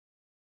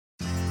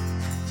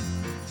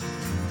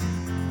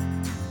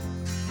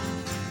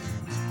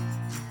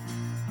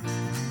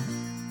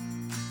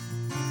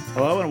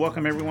Hello and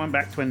welcome everyone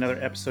back to another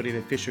episode of the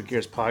Official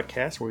Gears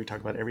podcast, where we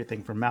talk about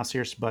everything from mouse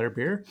ears to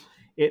butterbeer.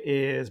 It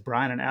is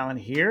Brian and Alan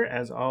here,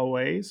 as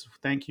always.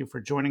 Thank you for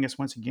joining us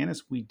once again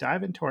as we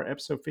dive into our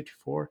episode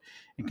 54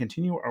 and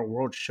continue our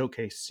World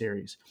Showcase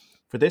series.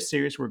 For this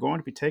series, we're going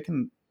to be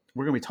talking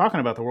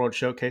about the World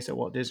Showcase at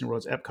Walt Disney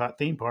World's Epcot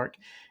theme park,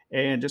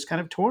 and just kind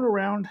of touring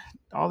around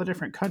all the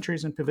different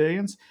countries and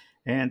pavilions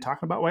and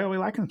talking about why we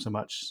like them so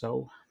much.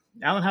 So,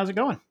 Alan, how's it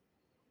going?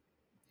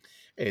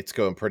 It's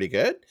going pretty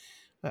good.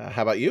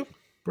 How about you?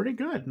 Pretty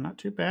good. Not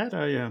too bad.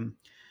 I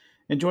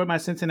enjoyed my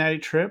Cincinnati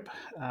trip.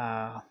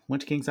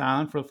 Went to Kings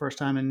Island for the first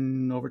time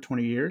in over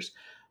 20 years.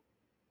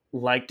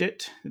 Liked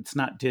it. It's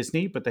not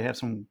Disney, but they have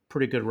some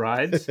pretty good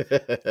rides.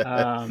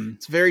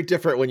 It's very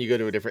different when you go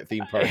to a different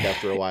theme park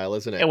after a while,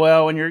 isn't it?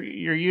 Well, when you're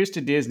used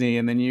to Disney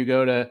and then you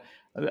go to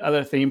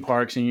other theme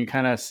parks and you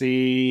kind of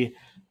see...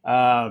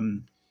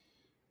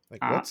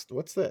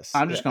 what's this?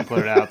 I'm just going to put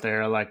it out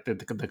there. Like the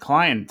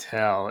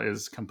clientele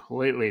is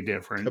completely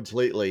different.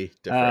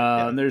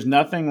 There's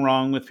nothing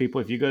wrong with people.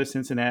 If you go to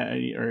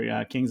Cincinnati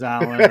or Kings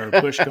Island or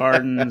Busch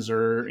Gardens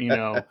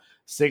or,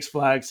 Six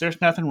Flags,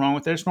 there's nothing wrong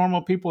with it. There's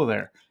normal people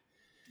there.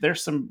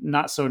 There's some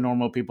not so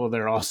normal people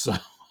there also.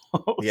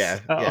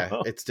 Yeah.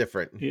 It's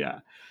different.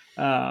 Yeah.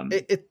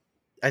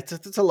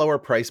 It's a lower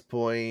price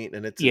point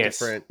and it's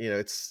different,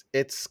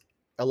 it's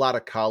a lot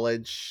of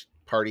college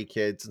party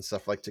kids and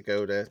stuff like to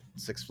go to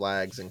Six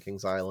Flags and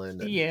Kings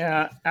Island.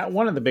 Yeah.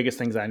 One of the biggest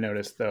things I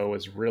noticed, though,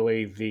 was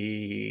really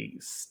the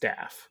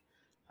staff.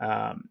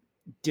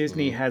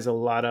 Disney has a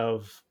lot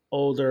of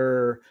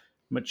older,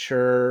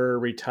 mature,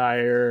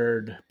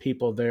 retired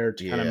people there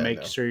to kind of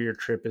make sure your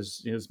trip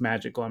is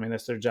magical. I mean,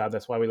 that's their job.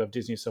 That's why we love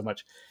Disney so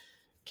much.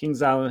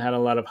 Kings Island had a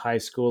lot of high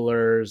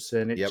schoolers,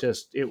 and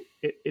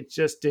it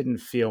just didn't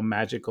feel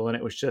magical. And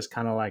it was just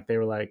kind of like they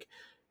were like,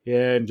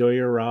 yeah, enjoy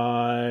your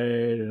ride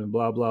and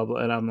blah, blah,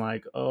 blah. And I'm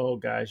like, oh,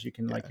 guys, you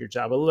can like your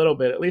job a little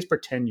bit. At least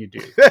pretend you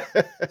do.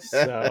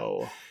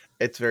 So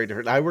it's very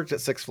different. I worked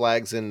at Six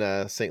Flags in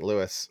St.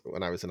 Louis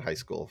when I was in high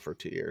school for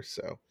 2 years.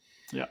 So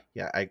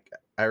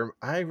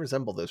I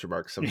resemble those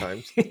remarks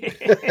sometimes.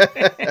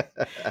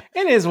 It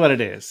is what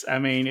it is. I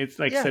mean, it's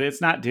like I said, it's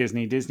not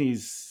Disney.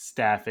 Disney's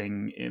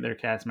staffing, their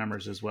cast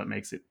members is what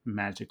makes it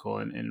magical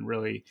and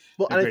really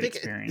and I think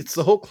it's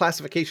the whole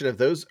classification of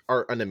those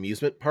are an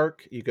amusement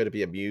park. You go to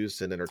be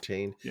amused and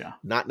entertained. Yeah.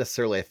 Not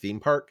necessarily a theme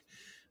park.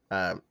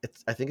 I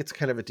think it's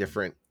kind of a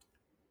different.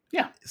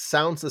 Yeah. It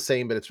sounds the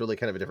same, but it's really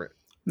kind of a different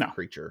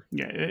creature.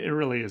 Yeah, it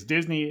really is.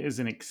 Disney is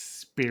an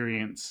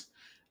experience.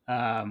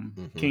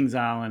 Kings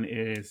Island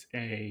is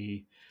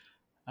an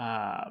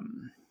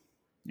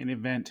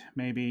event.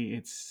 Maybe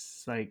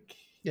it's like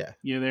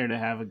you're there to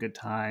have a good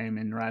time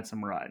and ride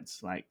some rides.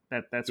 Like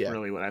that's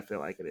really what I feel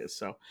like it is.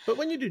 So, but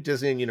when you do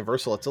Disney and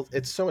Universal,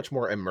 it's so much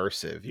more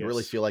immersive. You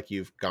really feel like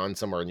you've gone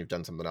somewhere and you've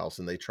done something else,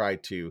 and they try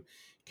to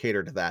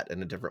cater to that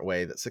in a different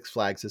way. That Six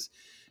Flags is,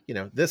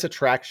 this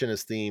attraction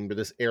is themed, or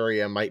this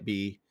area might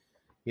be,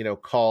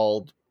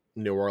 called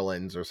New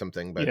Orleans or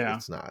something, but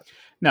it's not.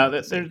 No,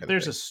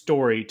 there's a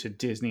story to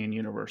Disney and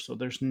Universal.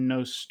 There's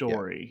no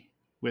story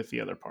with the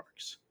other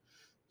parks.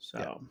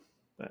 So,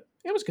 but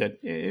it was good.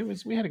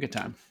 We had a good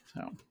time.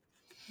 So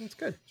that's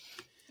good.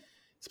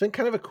 It's been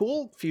kind of a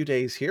cool few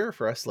days here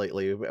for us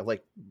lately.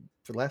 Like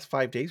for the last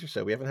 5 days or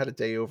so, we haven't had a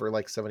day over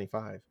like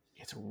 75.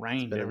 It's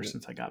rained ever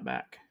since I got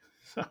back.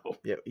 So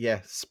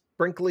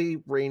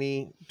sprinkly,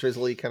 rainy,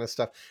 drizzly kind of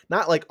stuff.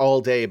 Not like all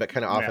day, but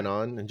kind of off and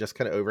on, and just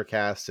kind of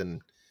overcast.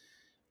 And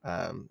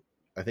I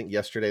think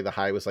yesterday the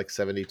high was like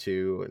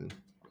 72, and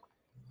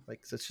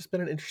so it's just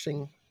been an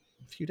interesting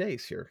few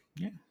days here.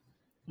 Yeah.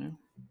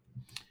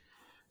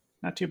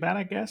 Not too bad,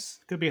 I guess.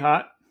 Could be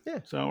hot. Yeah.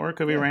 So, or it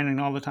could be raining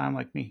all the time,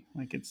 like me.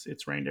 Like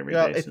it's rained every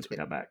day since we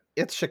got back.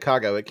 It's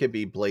Chicago. It could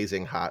be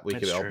blazing hot. We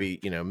could all be,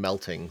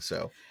 melting.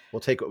 So we'll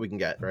take what we can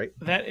get, right?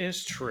 That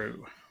is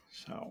true.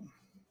 So,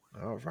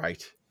 all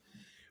right.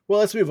 Well,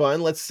 let's move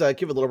on. Let's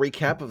give a little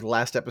recap of the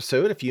last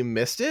episode. If you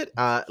missed it,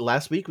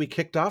 last week we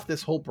kicked off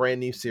this whole brand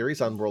new series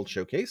on World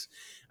Showcase,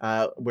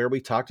 where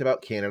we talked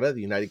about Canada,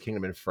 the United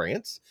Kingdom, and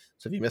France.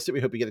 So if you missed it,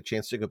 we hope you get a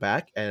chance to go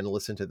back and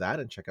listen to that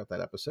and check out that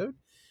episode.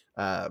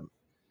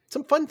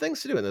 Some fun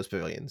things to do in those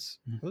pavilions.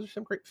 Those are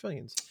some great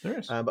pavilions. There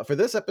is. But for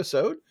this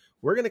episode,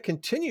 we're going to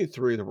continue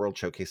through the World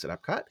Showcase at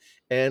Epcot,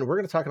 and we're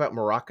going to talk about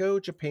Morocco,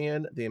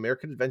 Japan, the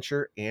American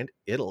Adventure, and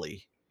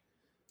Italy.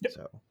 Yep.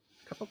 So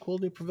a couple cool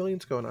new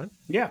pavilions going on.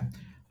 Yeah.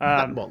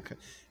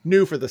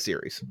 New for the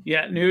series.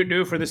 Yeah,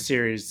 new for the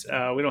series.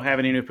 We don't have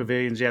any new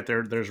pavilions yet.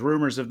 There's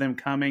rumors of them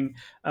coming.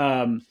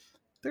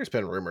 There's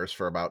been rumors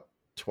for about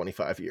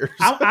 25 years.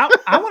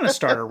 I want to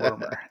start a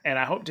rumor, and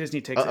I hope Disney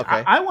takes it.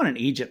 Okay. I want an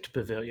Egypt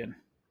pavilion.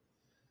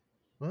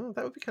 Well,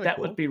 that would be kind of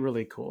cool. That would be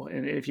really cool.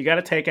 And if you got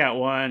to take out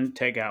one,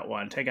 take out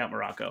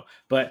Morocco.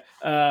 But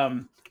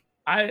I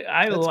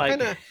That's like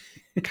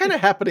kind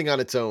of happening on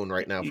its own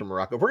right now for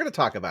Morocco. We're going to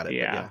talk about it.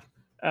 Yeah.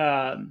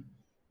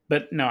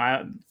 But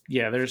no,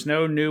 there's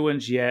no new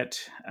ones yet.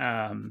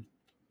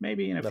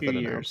 Maybe in a few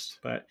years,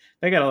 but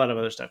they got a lot of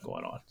other stuff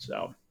going on.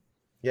 So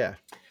yeah,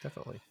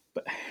 definitely.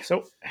 But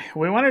so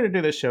we wanted to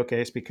do this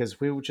showcase because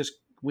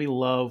we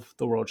love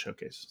the World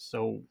Showcase.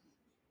 So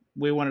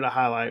we wanted to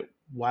highlight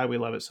why we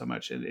love it so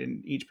much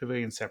in each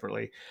pavilion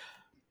separately.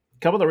 A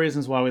couple of the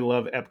reasons why we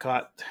love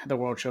Epcot, the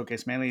World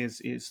Showcase, mainly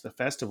is the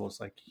festivals.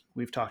 Like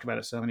we've talked about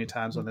it so many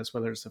times on this,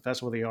 whether it's the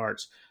Festival of the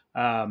Arts,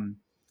 um,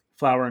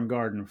 Flower and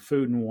Garden,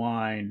 Food and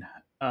Wine.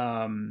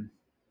 Um,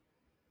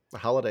 The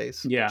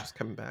holidays, which yeah, is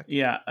coming back.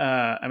 yeah.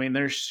 I mean,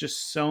 there's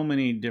just so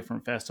many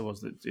different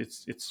festivals that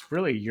it's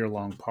really a year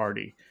long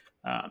party.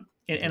 And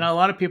Hmm. a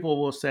lot of people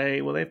will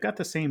say, well, they've got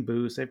the same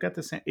booths. They've got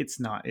the same. It's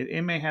not.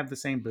 It may have the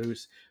same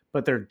booths,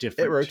 but they're It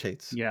different.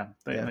 rotates. Yeah,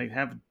 Yeah. they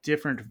have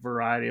different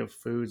variety of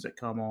foods that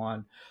come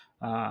on.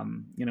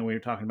 We were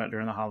talking about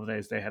during the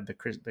holidays, they had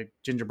the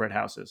gingerbread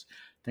houses,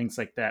 things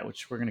like that,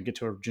 which we're going to get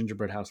to a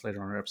gingerbread house later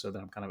on in our episode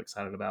that I'm kind of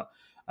excited about.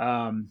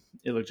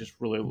 It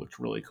looked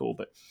really cool,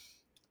 but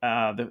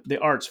the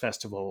arts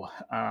festival,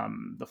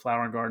 the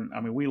flower and garden.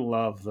 I mean, we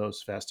love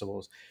those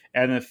festivals,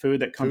 and the food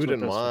that comes Food with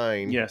and those.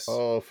 wine. Yes,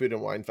 Oh, food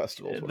and wine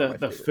festival is one of my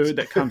the favorites. food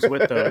that comes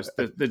with those,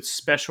 the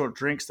special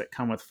drinks that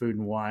come with food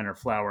and wine or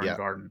flower and Yeah.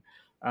 garden.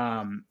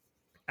 Um,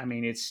 I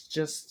mean, it's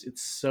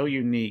so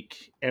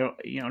unique.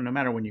 No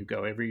matter when you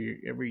go,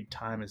 every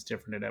time is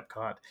different at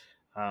Epcot,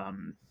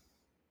 um,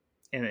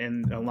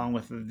 and along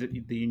with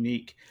the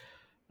unique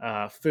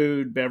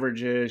food,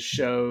 beverages,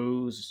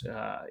 shows.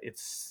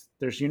 It's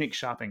there's unique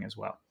shopping as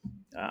well.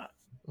 Uh,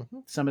 Hmm.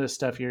 some of the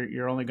stuff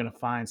you're only going to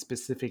find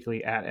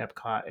specifically at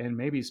Epcot and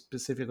maybe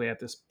specifically at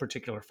this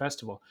particular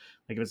festival.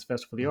 Like if it's a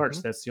Festival of the Arts,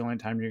 Hmm. that's the only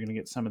time you're going to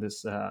get some of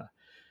this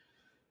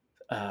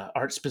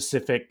art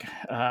specific,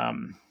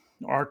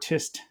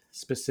 artist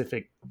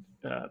specific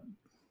uh,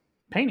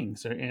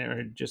 paintings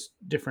or just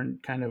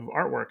different kind of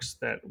artworks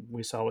that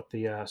we saw with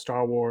the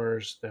Star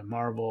Wars, the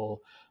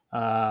Marvel.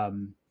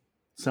 Um,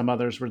 some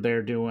others were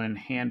there doing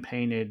hand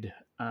painted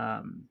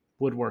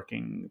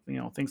woodworking,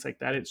 things like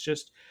that. It's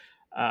just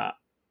uh,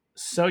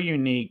 so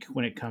unique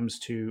when it comes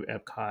to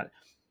Epcot.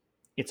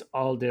 It's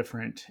all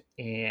different,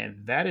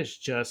 and that is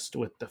just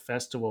with the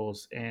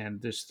festivals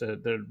and just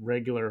the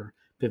regular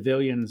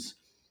pavilions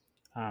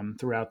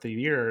throughout the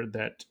year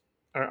that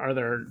are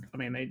there. I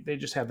mean, they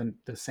just have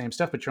the same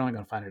stuff, but you're only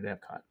going to find it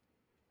at Epcot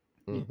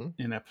Hmm.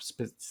 in that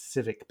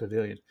specific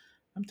pavilion.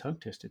 I'm tongue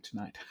twisted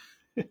tonight.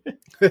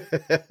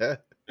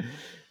 Yep,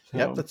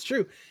 So that's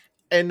true.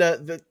 And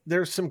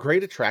there's some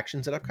great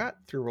attractions at Epcot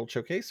through World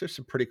Showcase. There's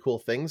some pretty cool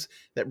things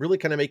that really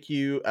kind of make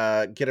you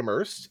get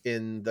immersed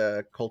in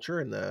the culture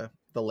and the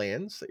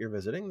lands that you're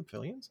visiting, the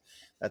pavilions.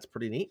 That's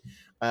pretty neat.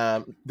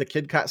 The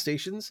Kid Cot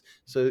stations.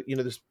 So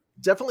there's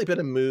definitely been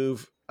a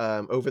move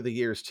over the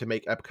years to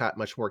make Epcot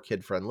much more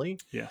kid friendly.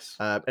 yes,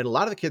 And a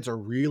lot of the kids are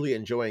really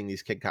enjoying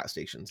these Kid Cot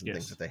stations and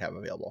things yes, that they have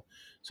available.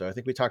 So I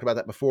think we talked about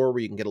that before,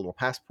 where you can get a little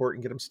passport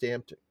and get them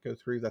stamped, go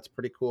through. That's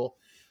pretty cool.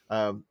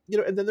 And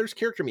then there's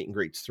character meet and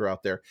greets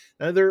throughout there.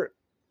 Now they're,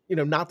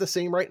 not the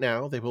same right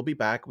now. They will be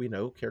back. We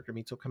know character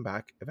meets will come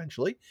back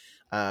eventually.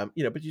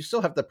 But you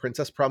still have the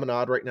Princess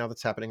Promenade right now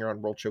that's happening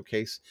around World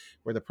Showcase,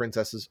 where the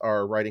princesses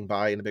are riding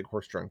by in a big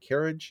horse-drawn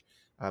carriage.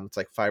 It's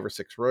like 5 or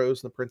 6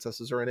 rows, and the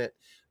princesses are in it.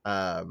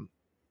 Um,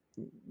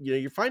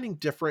 you're finding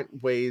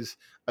different ways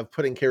of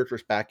putting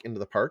characters back into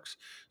the parks.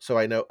 So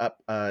I know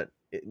up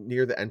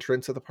near the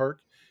entrance of the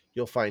park,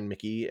 you'll find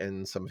Mickey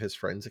and some of his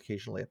friends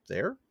occasionally up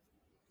there.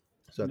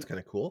 So that's yep, kind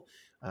of cool.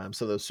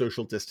 So those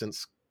social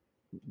distance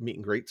meet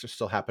and greets are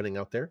still happening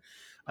out there.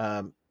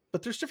 Um,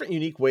 but there's different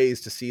unique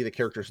ways to see the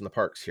characters in the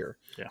parks here.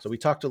 yeah, So we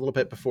talked a little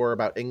bit before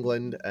about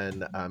England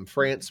and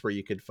France, where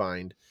you could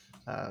find,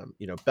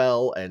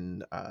 Belle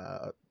and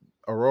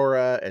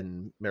Aurora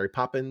and Mary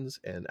Poppins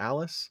and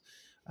Alice.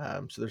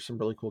 So there's some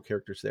really cool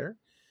characters there.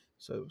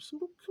 So some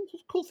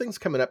cool things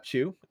coming up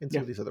too in some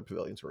yeah, of these other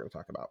pavilions we're going to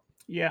talk about.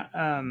 yeah.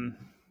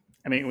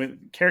 I mean,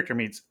 with character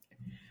meets,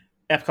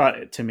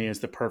 Epcot to me is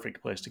the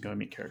perfect place to go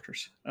meet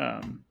characters.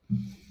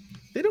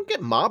 They don't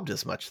get mobbed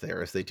as much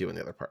there as they do in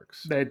the other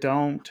parks. They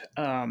don't.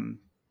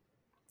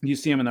 You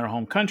see them in their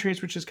home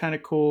countries, which is kind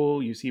of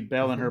cool. You see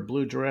Belle in her Hmm.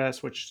 blue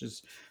dress, which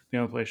is the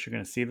only place you're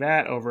going to see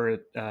that. Over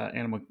at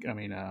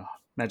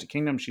Magic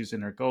Kingdom, she's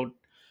in her gold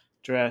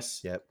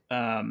dress. Yep.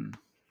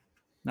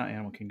 Not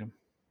Animal Kingdom.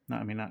 No,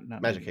 I mean not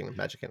Magic Magic. Kingdom,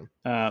 Magic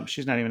Kingdom.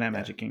 She's not even at Yeah.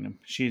 Magic Kingdom.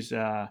 She's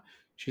at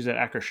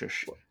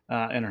Akershus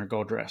in her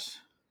gold dress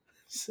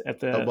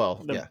at Oh, the well,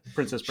 the yeah.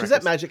 Princess She's at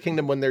Breakfast. Magic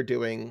Kingdom when they're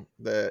doing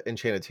the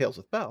Enchanted Tales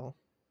with Belle.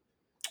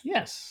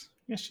 Yes,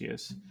 yes, she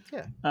is.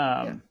 Yeah.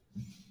 Yeah. Um,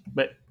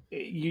 but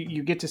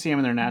you get to see them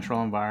in their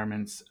natural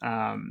environments.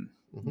 Hmm.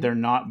 They're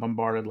not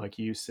bombarded like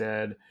you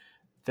said.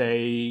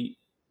 They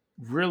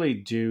really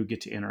do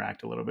get to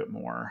interact a little bit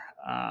more.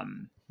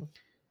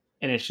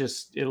 And it's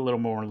just a little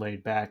more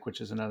laid back,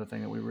 which is another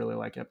thing that we really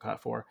like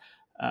Epcot for.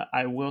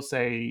 I will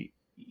say,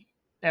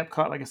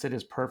 Epcot, like I said,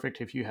 is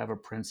perfect if you have a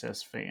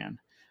princess fan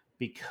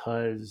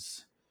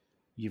because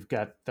you've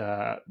got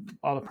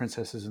all the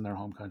princesses in their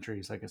home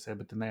countries, like I said,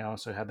 but then they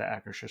also have the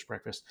Akershus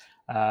breakfast,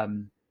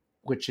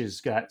 which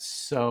has got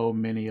so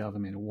many of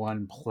them in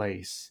one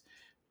place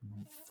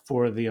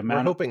for the We're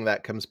amount of, hoping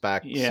that comes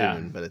back yeah,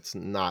 soon, but it's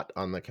not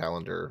on the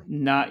calendar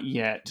not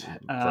yet.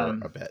 for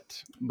a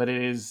bit. But it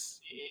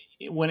is,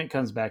 when it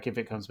comes back, if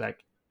it comes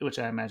back, which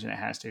I imagine it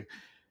has to.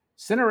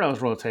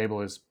 Cinderella's royal table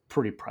is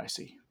pretty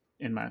pricey,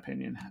 in my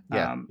opinion.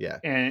 Yeah, yeah.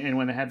 And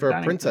when they had the For a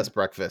dining princess plan,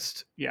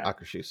 breakfast, yeah,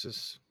 Akershus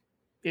is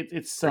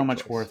it's so great much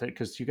choice. worth it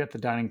because you got the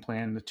dining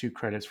plan, the 2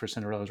 credits for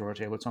Cinderella's royal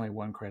table. It's only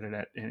 1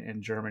 credit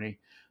in Germany,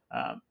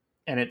 um,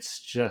 and it's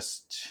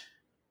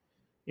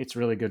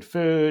really good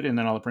food. And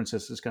then all the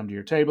princesses come to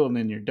your table, and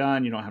then you're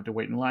done. You don't have to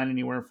wait in line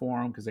anywhere for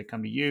them because they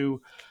come to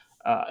you.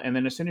 And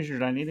then as soon as you're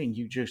done eating,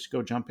 you just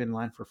go jump in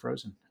line for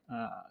Frozen.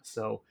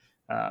 So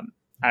um,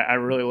 I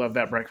really love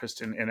that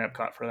breakfast in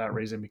Epcot for that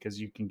reason because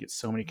you can get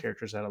so many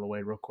characters out of the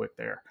way real quick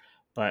there.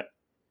 But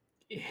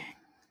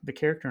the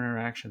character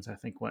interactions, I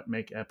think, what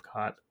make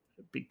Epcot,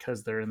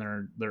 because they're in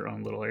their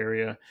own little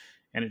area,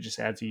 and it just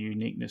adds a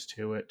uniqueness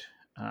to it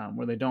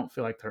where they don't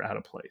feel like they're out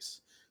of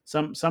place.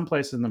 Some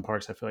places in the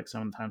parks, I feel like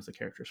sometimes the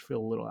characters feel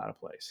a little out of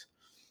place,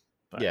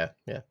 but, Yeah,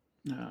 yeah.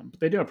 but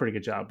they do a pretty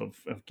good job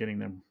of getting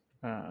them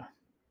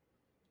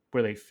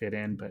where they fit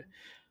in. But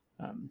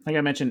like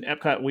I mentioned,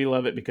 Epcot, we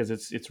love it because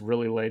it's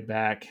really laid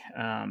back.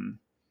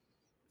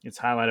 It's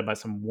highlighted by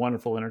some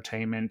wonderful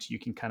entertainment. You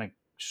can kind of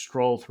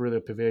stroll through the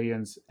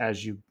pavilions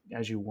as you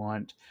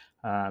want.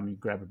 You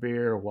grab a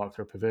beer, walk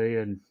through a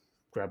pavilion,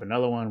 grab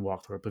another one,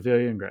 walk through a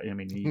pavilion. I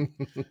mean,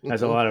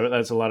 that's a lot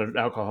of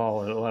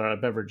alcohol and a lot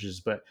of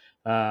beverages, but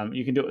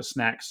you can do it with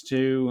snacks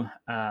too.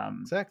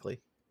 Exactly.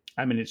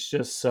 I mean, it's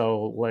just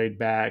so laid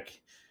back,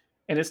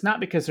 and it's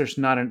not because there's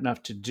not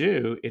enough to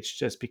do. It's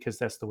just because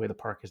that's the way the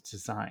park is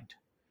designed.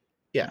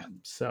 Yeah,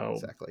 So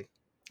exactly.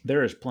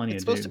 there is plenty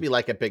It's to supposed to do. be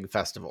like a big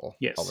festival all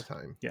the Yes.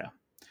 time. Yeah.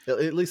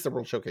 At least the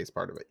World Showcase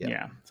part of it. Yeah.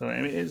 Yeah. So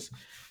I mean,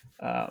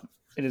 uh,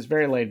 it is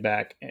very laid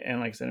back, and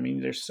like I said, I mean,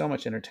 there's so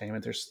much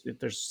entertainment.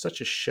 There's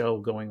such a show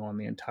going on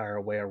the entire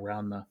way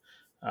around the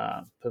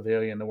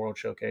pavilion, the World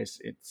Showcase.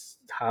 It's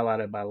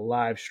highlighted by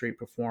live street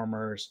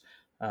performers,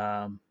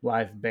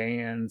 live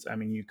bands. I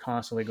mean, you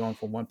constantly going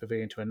from one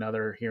pavilion to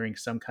another, hearing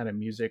some kind of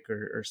music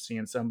or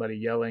seeing somebody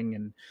yelling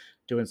and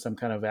doing some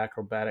kind of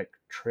acrobatic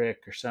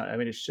trick or something. I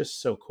mean, it's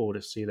just so cool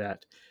to see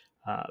that.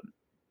 Uh,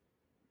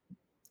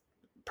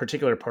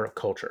 Particular part of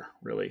culture,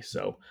 really.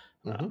 So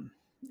Hmm. um,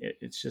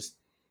 it's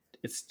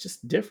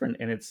just different,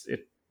 and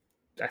it.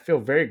 I feel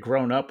very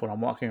grown up when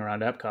I'm walking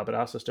around Epcot, but I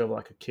also still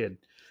like a kid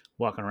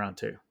walking around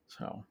too.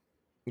 So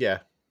Yeah,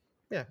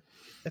 yeah.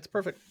 It's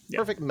perfect. yeah,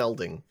 Perfect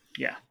melding.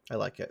 yeah, I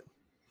like it.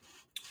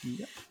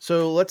 yep.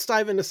 So let's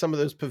dive into some of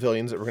those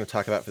pavilions that we're going to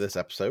talk about for this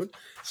episode.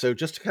 So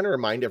just to kind of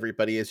remind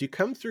everybody, as you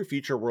come through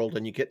Future World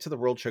and you get to the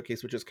World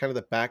Showcase, which is kind of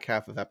the back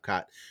half of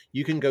Epcot,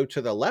 you can go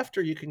to the left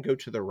or you can go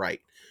to the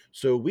right.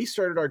 So we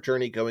started our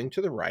journey going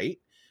to the right.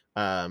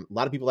 A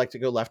lot of people like to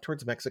go left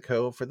towards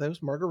Mexico for those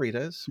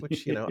margaritas,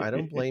 which, I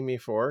don't blame you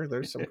for.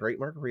 There's some great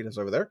margaritas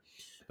over there.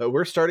 But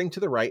we're starting to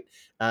the right.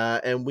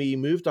 And we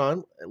moved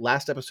on.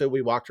 Last episode,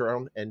 we walked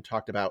around and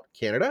talked about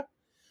Canada,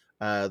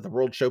 the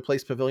World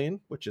Showplace Pavilion,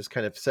 which is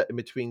kind of set in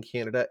between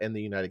Canada and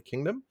the United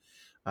Kingdom.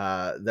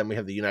 Then we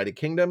have the United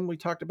Kingdom we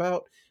talked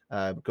about.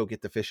 Go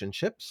get the fish and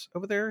chips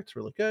over there. It's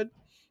really good.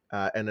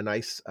 And a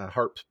nice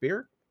Harps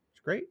beer.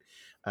 It's great.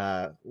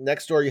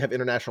 Next door, you have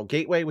International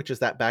Gateway, which is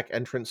that back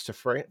entrance to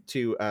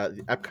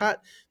Epcot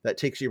that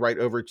takes you right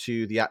over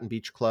to the Yacht and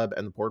Beach Club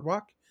and the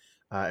Boardwalk.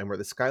 And where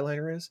the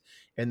Skyliner is.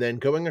 And then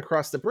going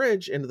across the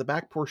bridge into the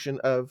back portion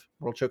of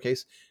World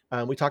Showcase,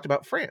 we talked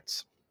about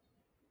France.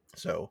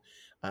 So,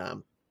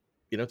 um,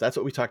 that's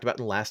what we talked about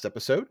in the last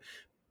episode.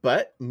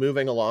 But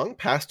moving along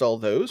past all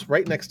those,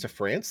 right next to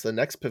France, the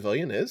next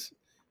pavilion is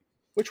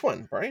which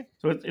one, Brian?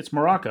 So it's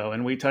Morocco,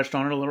 and we touched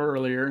on it a little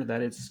earlier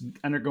that it's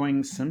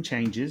undergoing some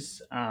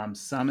changes,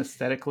 some It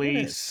aesthetically,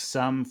 is.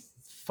 some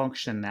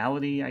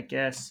functionality, I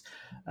guess.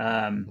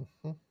 Um,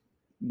 Mhm.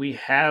 we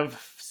have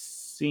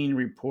seen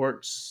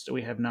reports.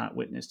 We have not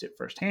witnessed it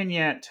firsthand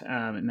yet,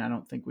 and I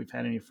don't think we've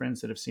had any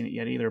friends that have seen it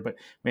yet either. But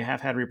we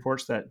have had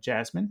reports that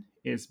Jasmine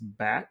is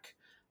back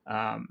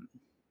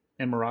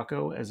in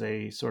Morocco as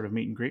a sort of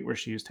meet and greet where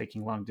she was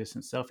taking long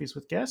distance selfies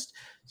with guests.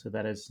 So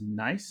that is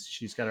nice.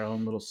 She's got her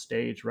own little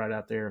stage right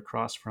out there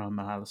across from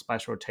the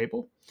Spice Road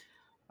table.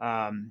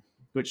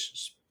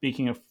 Which,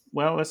 speaking of,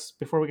 well, let's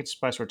before we get to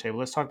Spice Road table,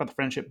 let's talk about the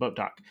Friendship Boat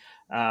Dock.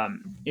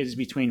 It is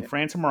between Yeah.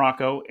 France and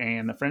Morocco,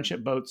 and the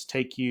Friendship boats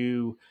take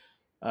you.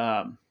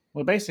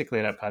 Well, basically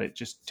at Epcot, it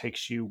just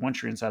takes you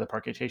once you're inside the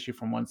park. It takes you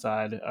from one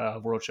side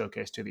of World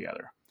Showcase to the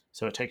other.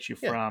 So it takes you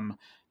Yeah. from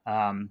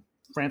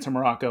France and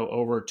Morocco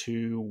over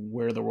to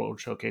where the World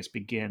Showcase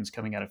begins,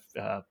 coming out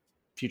of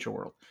Future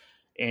World.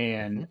 Hmm.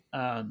 And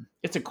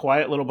it's a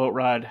quiet little boat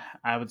ride.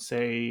 I would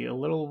say a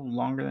little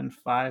longer than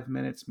 5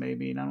 minutes,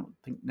 maybe. And I don't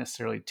think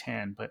necessarily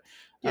 10, but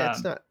Yeah,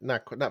 it's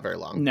not very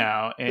long.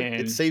 no.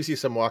 It And saves you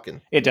some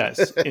walking. it does,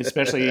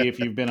 especially if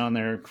you've been on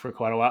there for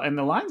quite a while. And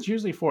the lines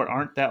usually for it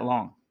aren't that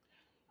long.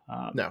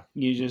 No.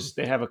 You Mm-mm. just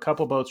they have a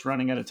couple boats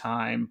running at a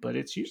time, but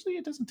it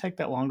doesn't take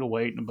that long to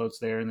wait, and the boat's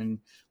there, and then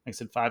like I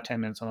said, 5-10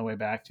 minutes on the way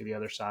back to the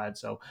other side.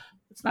 So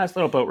it's a nice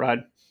little boat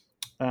ride.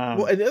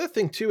 Well, Um, and the other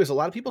thing too is a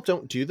lot of people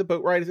don't do the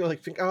boat ride. They're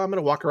like, think, oh, I'm going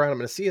to walk around, I'm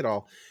going to see it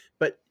all.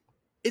 But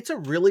it's a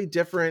really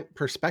different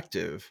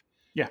perspective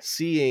yeah,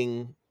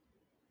 seeing,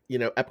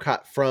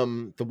 Epcot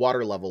from the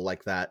water level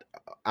like that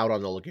out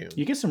on the lagoon.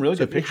 you get some really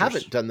So good if you pictures.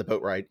 haven't done the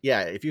boat ride,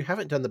 if you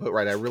haven't done the boat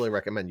ride, I really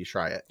recommend you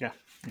try it. Yeah,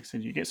 like I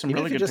said, you get some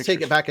Even really if you good just take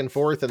it pictures. back and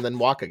forth and then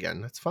walk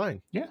again, that's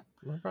fine. Yeah.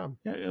 No problem.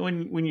 Yeah,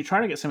 when you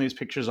try to get some of these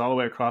pictures all the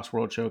way across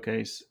World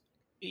Showcase,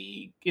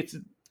 it's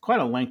quite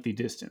a lengthy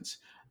distance.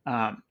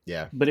 Um,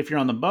 Yeah. but if you're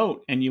on the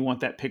boat and you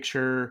want that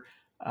picture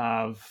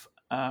of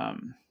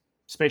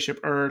Spaceship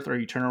Earth, or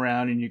you turn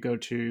around and you go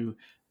to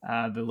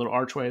the little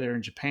archway there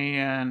in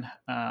Japan,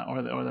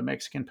 or the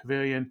Mexican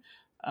Pavilion,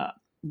 uh,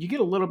 you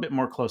get a little bit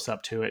more close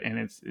up to it, and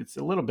it's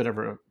a little bit of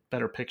a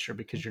better picture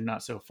because you're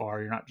not so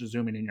far, you're not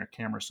zooming in your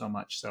camera so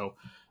much. So,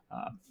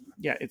 uh,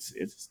 yeah, it's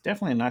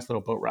definitely a nice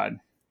little boat ride.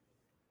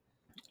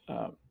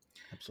 Uh,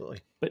 Absolutely.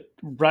 but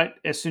right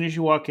as soon as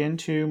you walk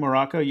into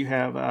Morocco, you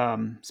have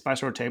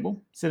Spice Road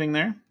Table sitting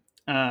there.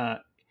 Uh,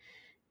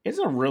 it's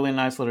a really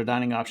nice little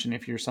dining option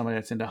if you're somebody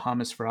that's into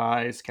hummus,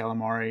 fries,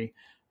 calamari.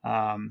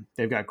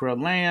 They've got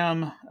grilled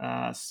lamb,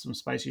 some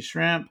spicy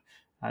shrimp,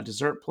 a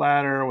dessert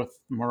platter with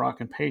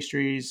Moroccan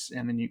pastries,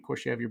 and then of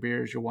course you have your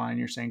beers, your wine,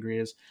 your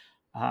sangrias.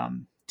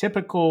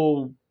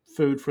 Typical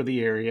food for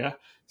the area.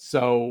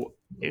 So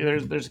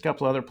there's a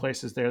couple other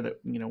places there that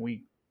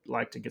we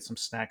like to get some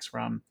snacks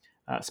from.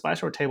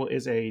 Spice Road Table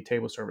is a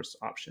table service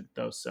option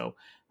though, so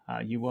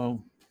you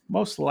will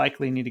most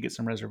likely need to get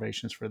some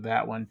reservations for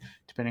that one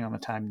depending on the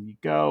time you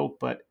go,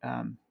 but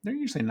they're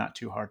usually not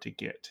too hard to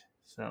get.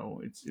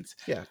 So it's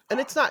Yeah, and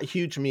it's not a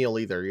huge meal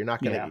either.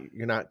 yeah,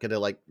 You're not gonna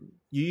like.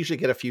 You usually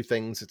get a few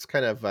things. It's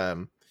kind of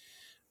that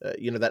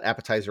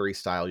appetizery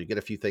style. You get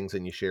a few things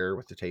and you share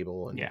with the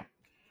table, and yeah,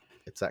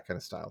 it's that kind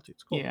of style too.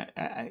 It's cool.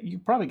 yeah. You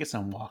probably get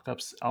some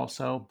walk-ups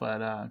also,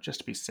 but just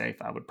to be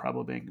safe, I would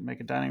probably make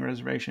a dining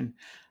reservation.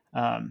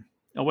 Um,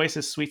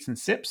 Oasis Sweets and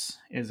Sips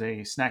is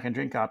a snack and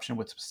drink option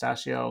with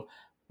pistachio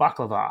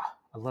baklava.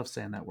 I love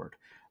saying that word.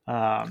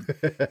 Um,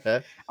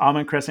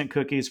 Almond crescent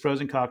cookies,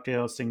 frozen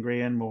cocktails,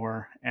 sangria, and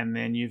more. And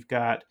then you've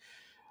got,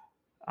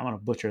 I'm going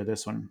to butcher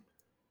this one,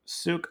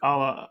 souk a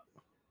la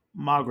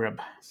Maghreb,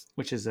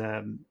 which is It's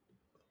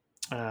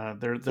a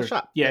their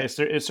shop. yeah, Yeah,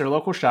 it's their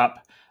local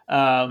shop.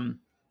 Um,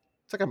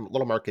 it's like a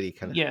little markety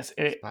kind of yes,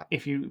 spot.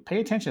 if you pay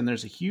attention,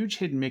 there's a huge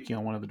hidden Mickey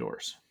on one of the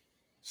doors.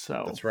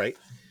 So That's right.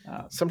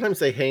 uh, Sometimes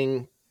they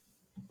hang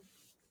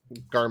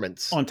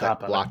garments on top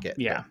that of it, block it,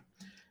 yeah.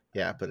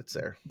 but it's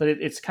there. But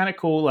it's kind of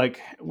cool.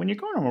 Like when you're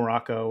going to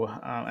Morocco,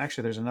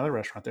 actually, there's another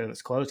restaurant there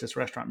that's closed. It's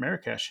Restaurant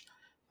Marrakesh.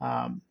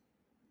 Um,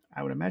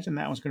 I would imagine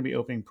that one's going to be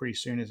opening pretty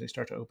soon as they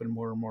start to open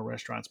more and more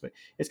restaurants. But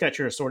it's got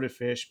your assorted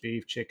fish,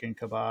 beef, chicken,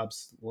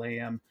 kebabs,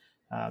 lamb,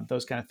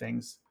 those kind of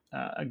things.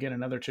 Again,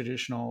 another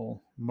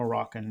traditional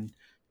Moroccan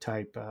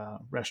type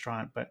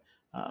restaurant. But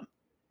um,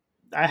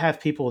 I have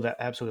people that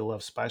absolutely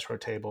love Spice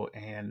Road Table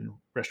and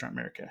Restaurant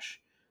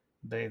Marrakesh.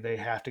 They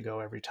have to go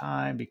every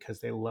time because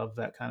they love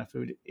that kind of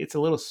food. It's a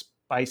little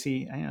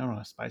spicy. I don't know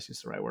if spicy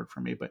is the right word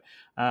for me, but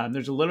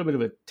there's a little bit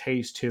of a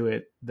taste to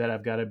it that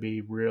I've got to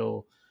be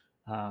real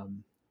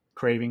um,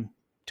 craving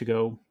to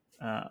go,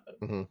 uh,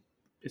 Hmm.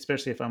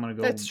 especially if I'm going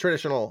to go. It's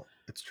traditional.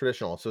 It's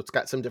traditional, so it's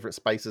got some different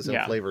spices and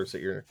Yeah, flavors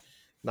that you're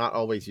not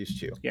always used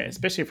to. yeah,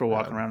 especially if we're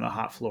walking Um, around in the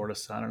hot Florida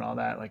sun and all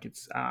that. Like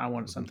I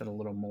want mhm. something a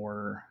little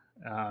more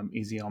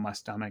easy on my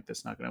stomach.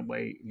 That's not going to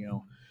weigh,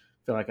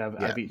 feel like Yeah,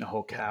 I've eaten a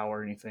whole yeah. cow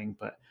or anything.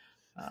 But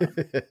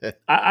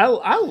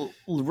I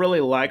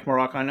really like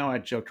Morocco. I know I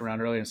joked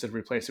around earlier and said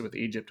replace it with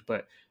Egypt,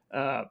 but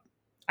uh,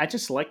 I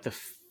just like the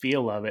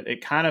feel of it.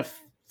 It kind of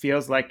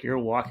feels like you're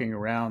walking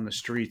around the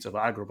streets of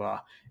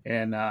Agrabah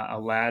and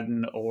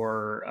Aladdin,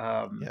 or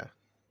Yeah.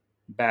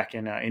 back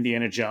in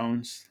Indiana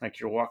Jones. Like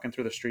you're walking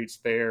through the streets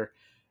there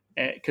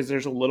because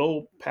there's a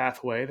little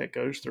pathway that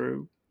goes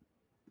through,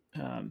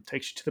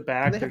 takes you to the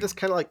And they back. have this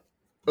kind of like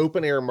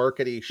open air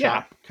markety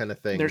Yeah, shop kind of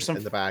there's thing some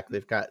in the back.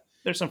 They've got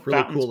there's some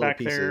really fountains cool little back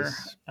there.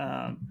 pieces.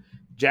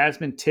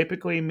 Jasmine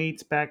typically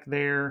meets back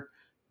there,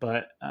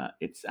 but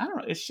it's I don't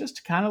know. It's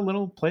just kind of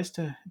little place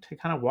to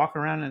kind of walk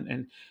around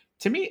and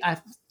to me,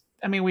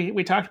 I mean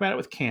we talked about it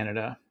with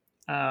Canada.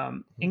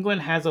 Mhm.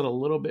 England has it a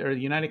little bit, or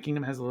the United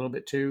Kingdom has a little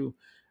bit too.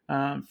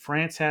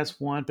 France has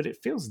one, but it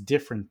feels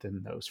different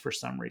than those for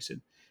some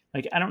reason.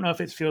 Like I don't know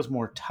if it feels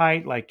more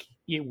tight, like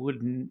it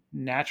would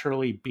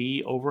naturally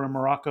be over in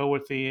Morocco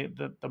with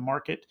the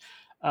market.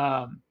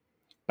 Um,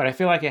 but I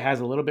feel like it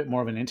has a little bit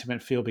more of an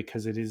intimate feel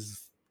because it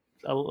is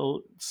a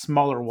little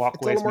smaller It's a little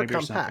walkways, more maybe, or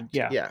something. compact.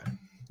 Yeah. Yeah.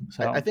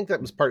 I So think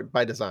that was part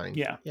by design.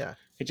 yeah, Yeah.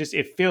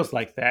 it feels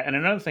like that. And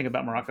another thing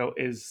about Morocco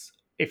is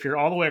if you're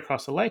all the way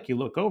across the lake, you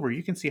look over,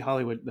 you can see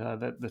Hollywood,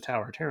 the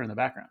Tower of Terror in the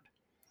background.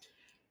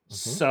 Hmm.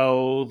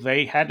 So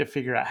they had to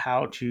figure out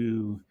how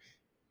to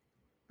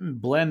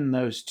blend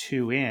those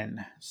two in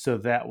so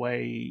that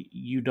way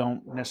you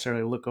don't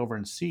necessarily look over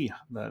and see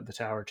the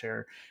Tower of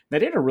Terror. They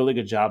did a really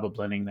good job of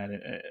blending that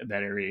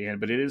area in,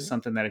 but it is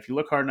something that if you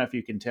look hard enough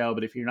you can tell,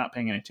 but if you're not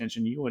paying any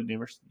attention you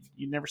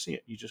never see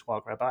it. You just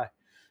walk right by.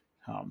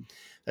 Um,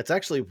 That's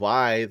actually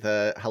why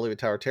the Hollywood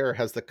Tower Terror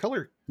has the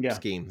color yeah,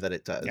 scheme that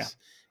it yeah, does,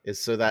 is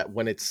so that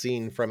when it's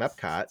seen from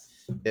Epcot,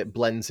 it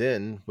blends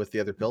in with the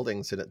other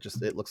buildings and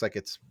it looks like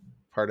it's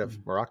part of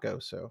mhm, Morocco.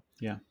 So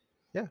yeah.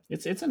 yeah,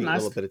 It's a neat little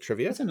nice bit of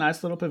trivia. it's a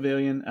nice little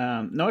pavilion.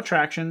 No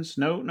attractions,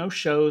 no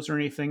shows or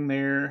anything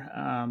there,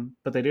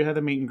 but they do have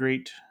the meet and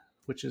greet,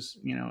 which is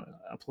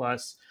a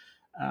plus.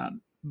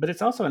 But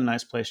it's also a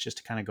nice place just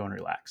to kind of go and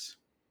relax.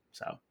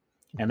 So,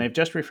 and Mhm. they've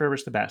just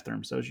refurbished the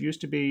bathrooms. Those used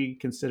to be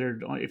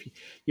considered, if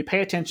you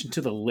pay attention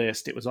to the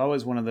list, it was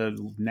always one of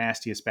the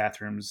nastiest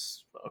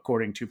bathrooms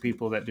according to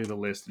people that do the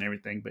list and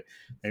everything. But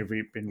they've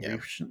been Yeah,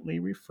 recently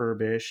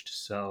refurbished,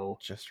 so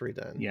just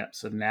redone. yeah,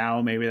 so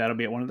now maybe that'll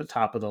be at one of the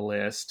top of the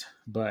list.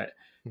 But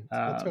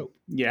Let's hope.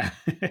 yeah,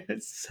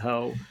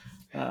 so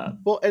uh,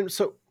 Well, and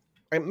so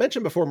I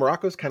mentioned before,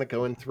 Morocco's kind of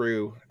going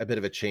through a bit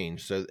of a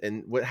change. So,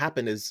 and what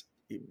happened is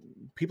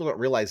people don't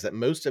realize that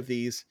most of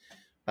these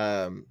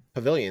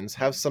pavilions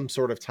have some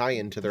sort of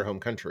tie-in to their home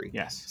country,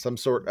 yes, some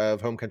sort of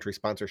home country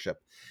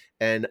sponsorship.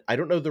 And I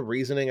don't know the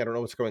reasoning. I don't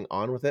know what's going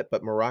on with it,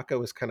 but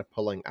Morocco is kind of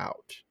pulling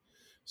out.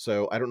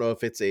 So I don't know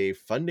if it's a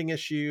funding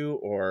issue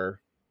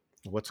or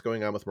what's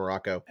going on with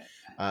Morocco.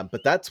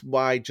 But that's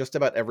why just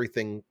about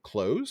everything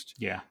closed.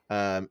 yeah,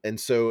 And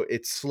so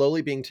it's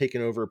slowly being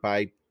taken over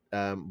by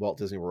Walt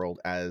Disney World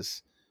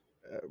as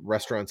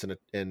restaurants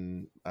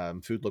and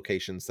food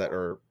locations that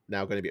are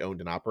now going to be owned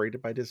and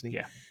operated by Disney.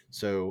 yeah,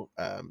 So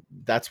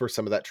that's where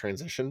some of that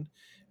transition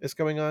is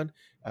going on.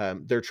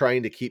 They're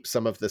trying to keep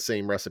some of the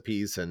same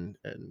recipes and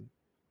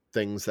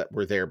things that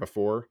were there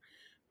before,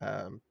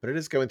 but it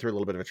is going through a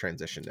little bit of a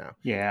transition now.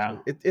 yeah,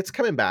 So it's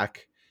coming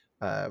back.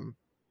 Um,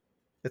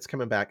 it's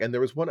coming back. And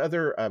there was one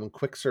other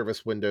quick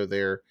service window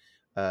there,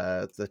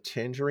 the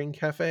Tangerine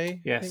Cafe, I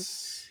think.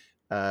 yes,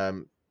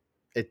 Um,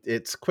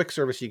 it's quick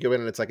service. You go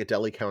in and it's like a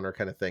deli counter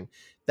kind of thing.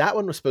 That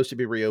one was supposed to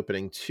be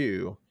reopening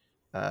too,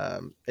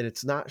 and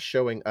it's not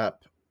showing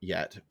up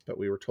yet. But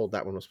we were told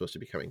that one was supposed to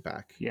be coming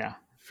back yeah.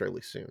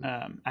 fairly soon.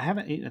 I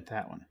haven't eaten at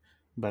that one,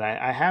 but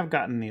I have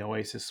gotten the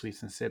Oasis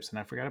sweets and sips, and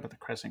I forgot about the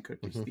crescent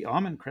cookies. Hmm. The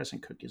almond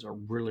crescent cookies are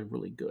really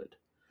really good.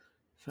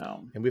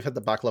 So And we've had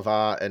the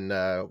baklava and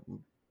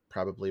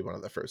probably one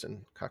of the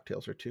frozen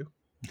cocktails or two.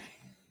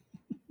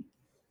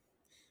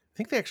 I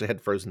think they actually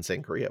had frozen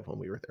sangria when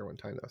we were there one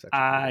time. That was actually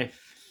pretty good.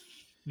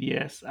 I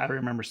yes, I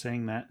remember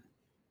saying that.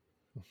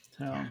 Yeah,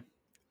 So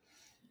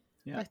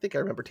yeah, I think I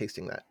remember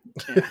tasting that.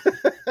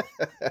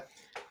 yeah.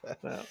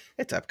 So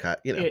It's Epcot,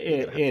 you it,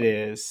 gotta have it fun.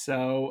 is.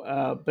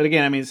 So, but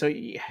again, I mean, so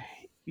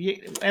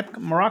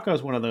Morocco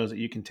is one of those that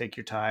you can take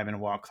your time and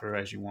walk through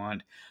as you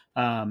want,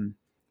 um,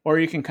 or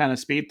you can kind of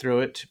speed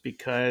through it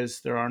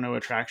because there are no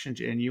attractions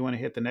and you want to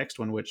hit the next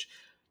one, which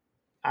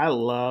I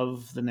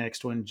love the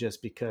next one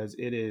just because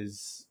it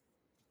is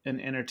an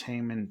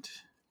entertainment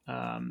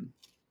um,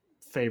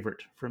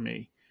 favorite for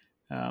me.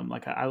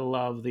 Like I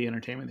love the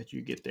entertainment that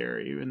you get there,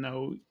 even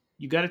though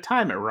you got to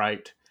time it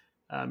right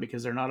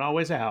because they're not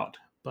always out.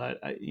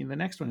 But the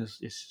next one is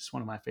just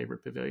one of my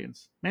favorite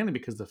pavilions, mainly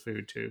because of the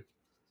food too.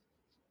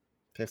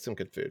 They have some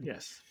good food.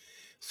 Yes.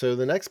 So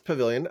the next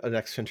pavilion, the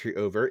next country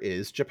over,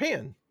 is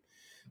Japan.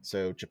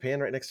 So Japan,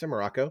 right next to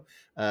Morocco.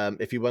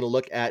 If you want to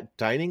look at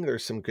dining,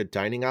 there's some good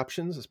dining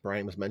options, as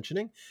Brian was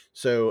mentioning.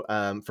 So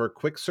for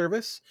quick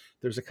service,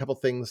 there's a couple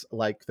things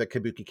like the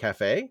Kabuki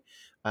Cafe.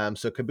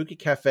 So Kabuki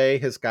Cafe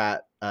has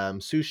got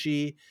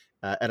sushi,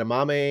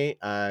 edamame,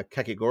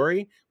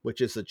 kakigori, which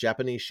is the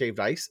Japanese shaved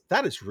ice.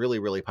 That is really,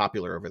 really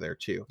popular over there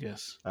too.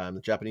 Yes.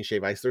 The Japanese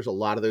shaved ice. There's a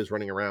lot of those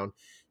running around.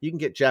 You can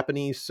get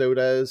Japanese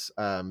sodas,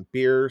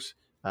 beers,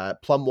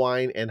 plum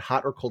wine, and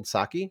hot or cold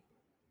sake.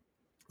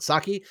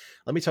 Saki,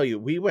 let me tell you,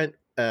 we went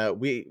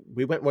we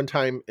went one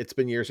time, it's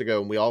been years ago,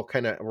 and we all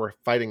kind of were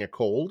fighting a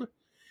cold.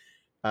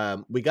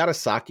 We got a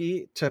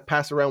sake to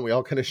pass around. We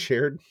all kind of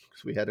shared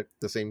because we had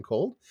the same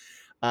cold.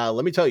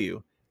 Let me tell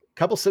you, a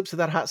couple sips of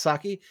that hot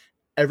sake,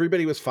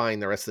 everybody was fine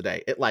the rest of the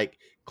day. It like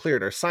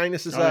cleared our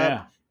sinuses Oh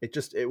up. yeah.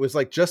 It was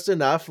like just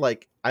enough.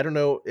 Like, I don't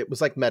know, it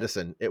was like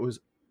medicine. It was,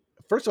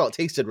 first of all, it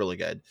tasted really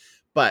good,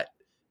 but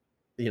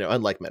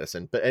unlike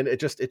medicine. But and it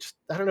just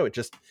I don't know, it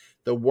just,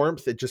 the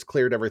warmth, it just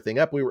cleared everything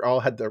up. We were all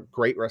had the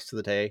great rest of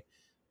the day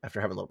after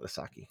having a little bit of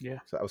sake. Yeah.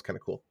 So that was kind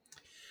of cool.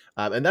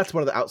 And that's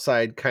one of the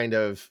outside kind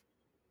of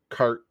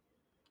cart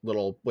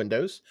little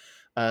windows.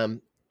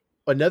 Um,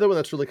 Another one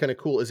that's really kind of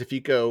cool is if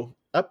you go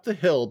up the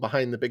hill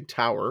behind the big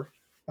tower.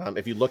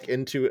 If you look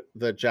into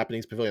the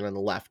Japanese pavilion on the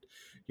left,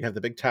 you have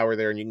the big tower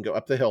there, and you can go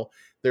up the hill.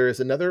 There is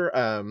another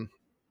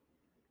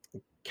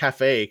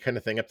cafe kind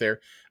of thing up there,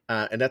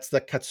 and that's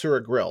the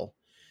Katsura Grill.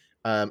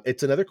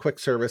 It's another quick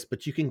service,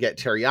 but you can get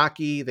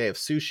teriyaki. They have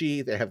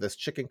sushi. They have this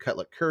chicken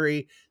cutlet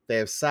curry. They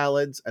have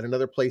salads, and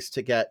another place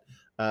to get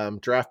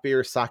draft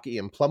beer, sake,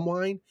 and plum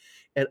wine.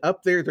 And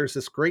up there, there's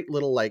this great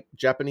little like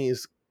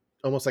Japanese,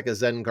 almost like a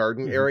Zen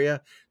garden Hmm.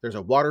 area. There's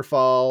a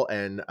waterfall,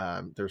 and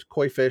there's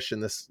koi fish in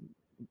this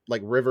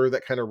like river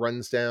that kind of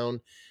runs down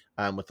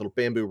with little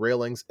bamboo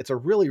railings. It's a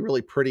really,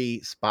 really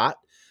pretty spot.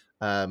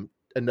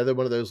 Another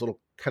one of those little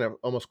kind of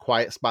almost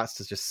quiet spots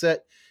to just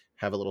sit,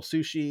 have a little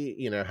sushi,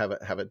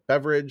 have a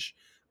beverage,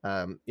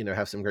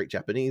 have some great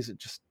Japanese.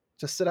 Just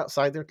sit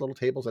outside there at little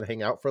tables and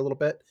hang out for a little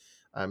bit,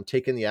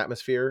 take in the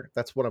atmosphere.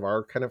 That's one of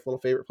our kind of little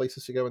favorite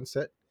places to go and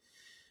sit.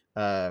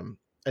 And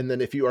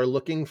then if you are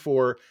looking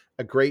for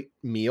a great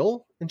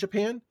meal in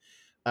Japan,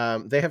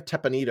 they have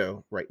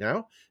teppanydo right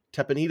now.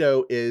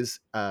 Teppanydo is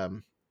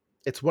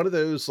it's one of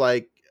those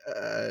like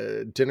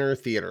dinner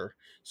theater.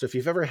 So if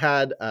you've ever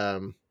had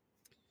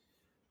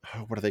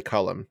what do they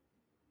call them?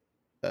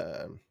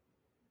 Um,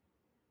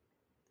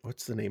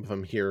 what's the name of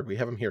them here? We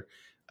have them here.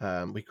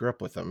 We grew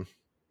up with them.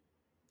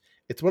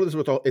 It's one of those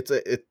with all.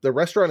 The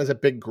restaurant is a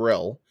big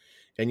grill,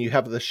 and you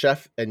have the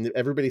chef, and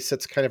everybody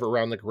sits kind of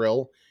around the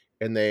grill,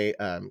 and they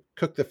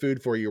cook the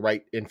food for you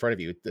right in front of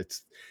you.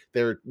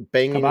 They're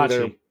banging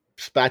their Hibachi.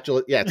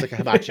 spatula. Yeah, it's like a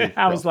hibachi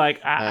I was grill. like,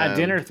 a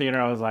dinner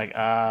theater. I was like,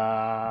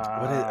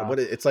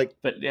 It's like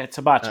but yeah, it's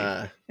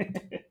hibachi.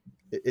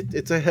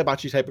 it's a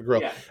hibachi type of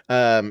grill.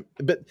 Yeah.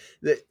 But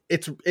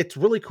it's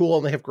really cool,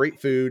 and they have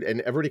great food,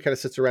 and everybody kind of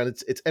sits around.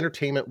 It's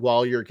entertainment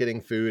while you're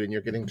getting food, and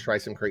you're getting to try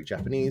some great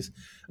Japanese.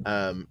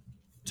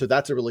 So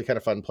that's a really kind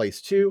of fun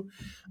place too.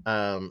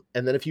 And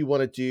then if you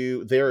want to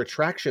do their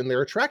attraction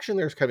there is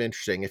kind of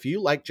interesting. If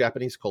you like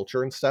Japanese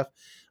culture and stuff,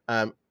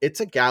 it's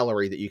a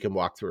gallery that you can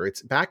walk through.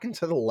 It's back and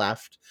to the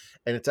left,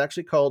 and it's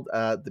actually called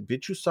the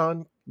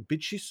Bijutsu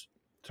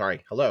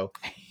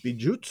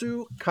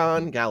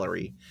Kan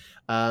Gallery.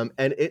 And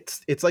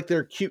it's like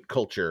their cute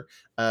culture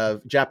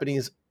of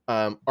Japanese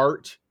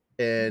art,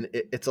 and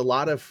it's a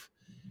lot of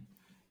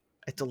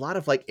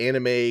like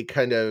anime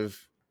kind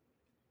of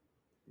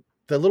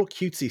the little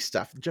cutesy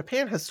stuff.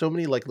 Japan has so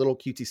many like little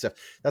cutesy stuff.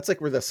 That's like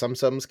where the Sum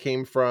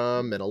came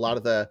from, and a lot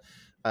of the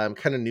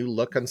kind of new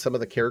look on some of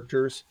the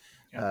characters.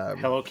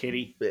 Hello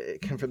Kitty.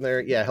 It came from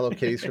there. Yeah, Hello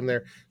Kitty's from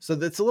there. So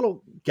it's a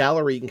little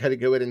gallery. You can kind of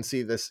go in and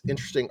see this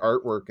interesting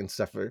artwork and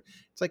stuff.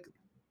 It's like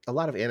a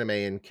lot of anime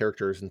and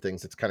characters and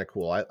things. It's kind of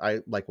cool.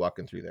 I like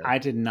walking through there. I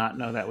did not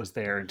know that was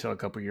there until a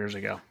couple years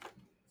ago.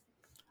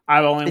 I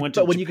only went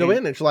to But when Japan. you go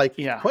in, it's like,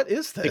 yeah, what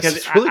is this? because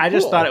It's really I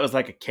just cool. thought it was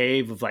like a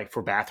cave of like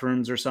for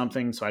bathrooms or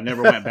something. So I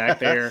never went back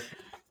there.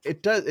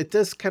 It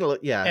does kind of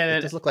look, yeah. And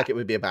it does look like it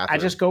would be a bathroom. I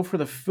just go for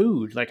the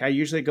food. Like I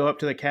usually go up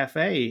to the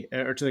cafe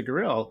or to the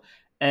grill,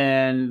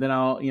 and then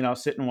I'll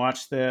sit and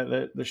watch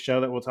the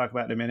show that we'll talk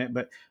about in a minute.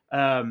 But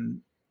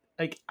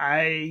like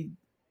I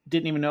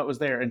didn't even know it was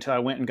there until I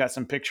went and got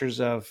some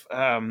pictures of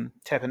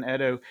Teppen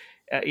Edo.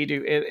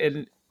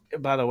 And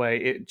by the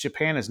way,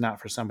 Japan is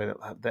not for somebody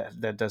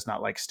that does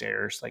not like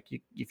stairs. Like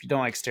if you don't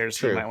like stairs,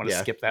 True, you might want to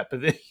yeah. skip that.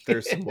 But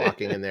There's some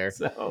walking in there.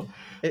 So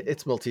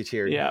It's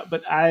multi-tiered. yeah,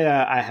 but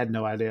I had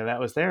no idea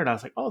that was there, and I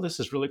was like, oh, this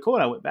is really cool.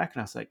 And I went back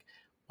and I was like,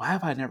 why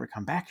have I never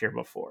come back here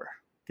before?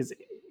 Because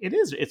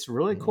it's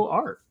really cool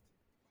art.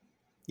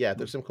 Yeah,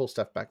 there's some cool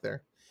stuff back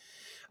there.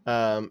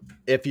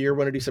 If you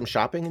want to do some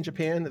shopping in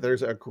Japan,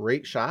 there's a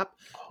great shop,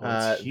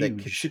 the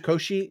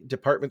Kitsukoshi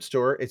department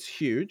store. It's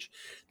huge.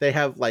 They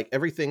have like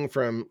everything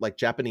from like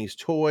Japanese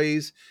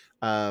toys.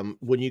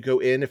 When you go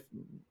in, if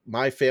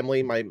my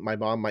family, my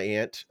mom, my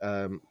aunt,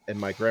 and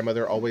my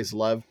grandmother always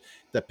loved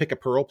the pick a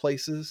pearl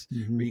places,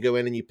 where you go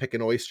in and you pick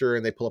an oyster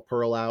and they pull a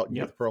pearl out and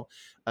you get the pearl.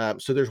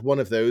 So there's one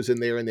of those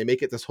in there, and they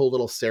make it this whole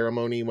little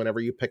ceremony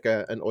whenever you pick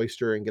an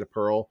oyster and get a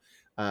pearl.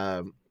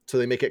 So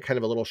they make it kind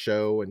of a little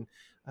show, and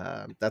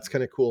that's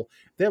kind of cool.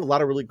 They have a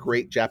lot of really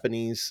great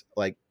Japanese,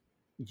 like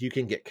you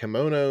can get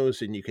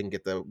kimonos and you can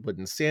get the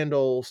wooden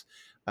sandals.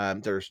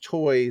 There's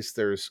toys.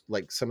 There's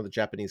like some of the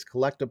Japanese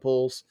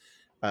collectibles,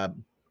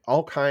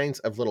 all kinds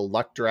of little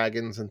luck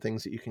dragons and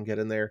things that you can get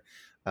in there.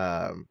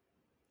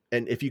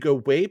 And if you go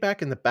way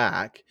back in the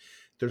back,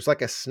 there's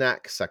like a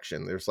snack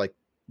section. There's like,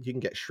 you can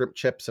get shrimp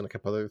chips and a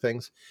couple other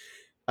things.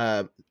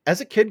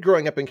 As a kid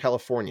growing up in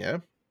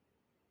California,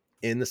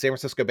 in the San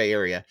Francisco Bay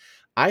Area,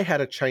 I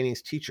had a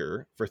Chinese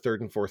teacher for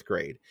 3rd and 4th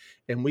grade,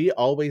 and we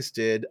always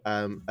did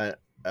a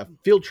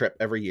field trip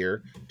every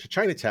year to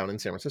Chinatown in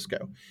San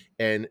Francisco.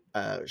 And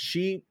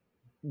she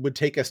would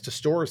take us to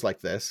stores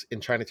like this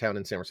in Chinatown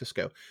in San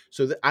Francisco.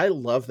 So I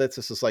love that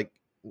this is like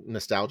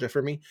nostalgia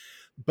for me.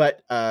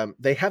 But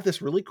they have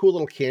this really cool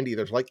little candy.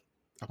 There's like,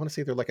 I want to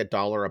say they're like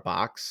 $1 a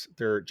box.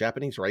 They're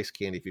Japanese rice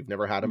candy. If you've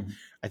never had them,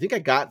 I think I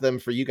got them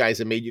for you guys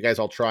and made you guys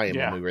all try them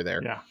when we were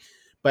there. Yeah.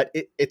 But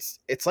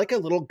it's like a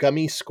little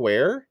gummy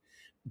square,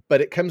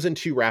 but it comes in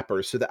 2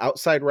 wrappers. So the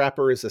outside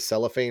wrapper is a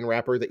cellophane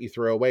wrapper that you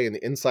throw away, and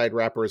the inside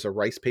wrapper is a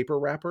rice paper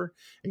wrapper.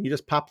 And you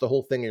just pop the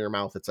whole thing in your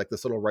mouth. It's like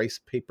this little rice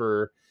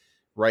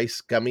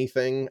gummy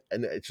thing.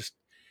 And it just,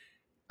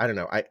 I don't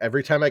know.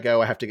 Every time I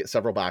go, I have to get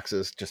several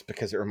boxes just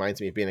because it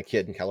reminds me of being a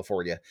kid in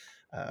California.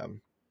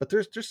 But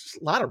there's just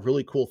a lot of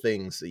really cool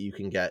things that you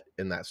can get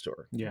in that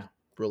store. Yeah.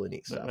 Really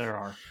neat stuff. There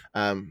are.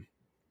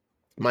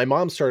 My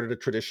mom started a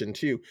tradition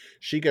too.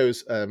 She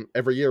goes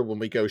every year when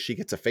we go, she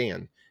gets a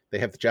fan. They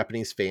have the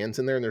Japanese fans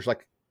in there, and there's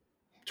like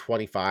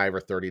 25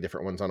 or 30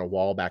 different ones on a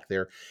wall back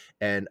there.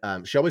 And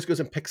she always goes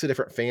and picks a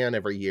different fan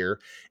every year.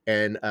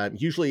 And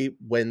usually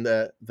when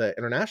the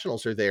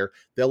internationals are there,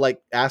 they'll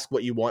like ask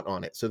what you want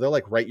on it. So they'll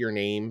like write your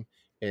name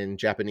in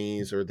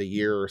Japanese, or the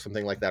year or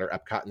something like that, or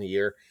Epcot in the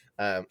year.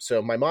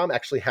 So my mom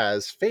actually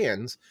has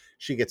fans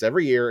she gets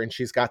every year, and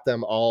she's got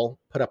them all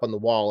put up on the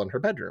wall in her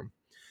bedroom.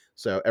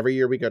 So every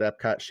year we go to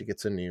Epcot, she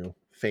gets a new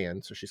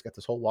fan. So she's got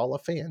this whole wall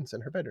of fans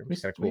in her bedroom.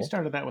 It's kind of We cool.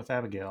 started that with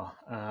Abigail.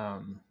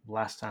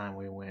 Last time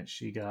we went,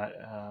 she got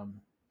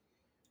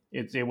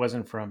it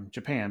wasn't from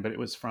Japan, but it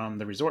was from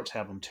the resorts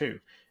have them too,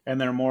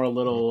 and they're more a Mhm.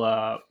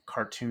 little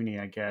cartoony,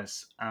 I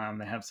guess.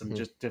 They have some Mhm.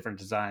 just different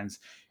designs,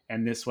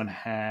 and this one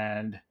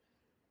had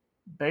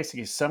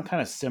basically some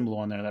kind of symbol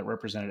on there that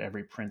represented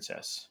every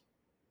princess.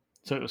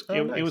 So Oh, it was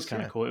nice.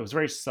 kind of Yeah. cool. It was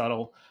very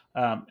subtle.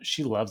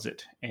 She loves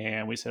it,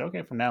 and we said,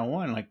 okay, from now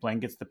on, like Blaine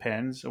gets the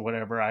pens or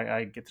whatever,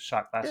 I get the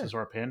shot Yeah. glasses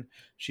or a pen.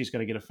 She's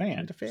going to get a She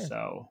fan. get a fan.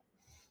 So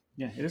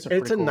yeah, it is a And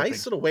it's pretty a cool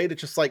nice thing. little way to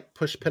just like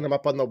push pin them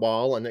up on the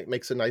wall, and it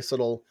makes a nice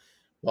little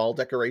wall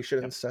decoration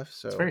and Yep, stuff. it's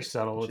So very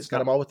subtle. she's got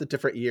them all with the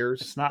different It's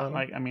years not on them.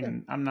 like I Yeah.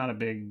 mean, I'm not a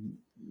big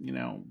you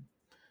know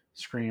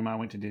Scream. I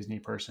went to Disney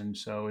person,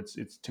 so it's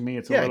to me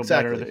it's a Yeah, little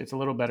better. exactly. It's a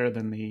little better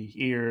than the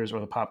ears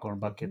or the popcorn Hmm.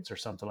 buckets or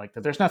something like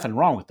that. There's nothing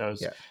wrong with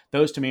those. Yeah.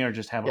 Those to me are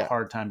just have a Yeah.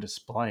 hard time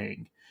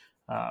displaying.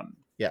 Um,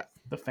 Yeah.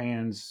 the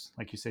fans,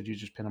 like you said, you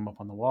just pin them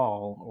up on the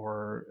wall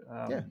or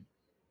Yeah.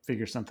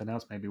 figure something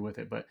else maybe with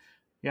it. But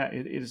yeah,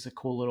 it is a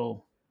cool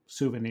little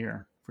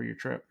souvenir for your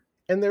trip.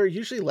 And they're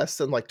usually less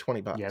than like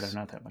 20 Yeah, they're bucks.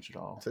 not that much at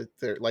all. So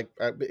they're like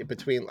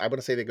between, I want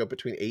to say they go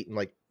between 8 and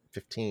like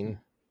 15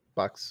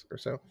 bucks or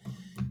so.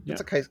 It's Yeah,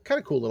 a kind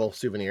of cool little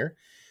souvenir.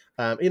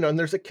 And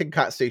there's a Kid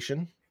Cot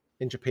station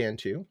in Japan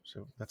too.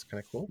 So that's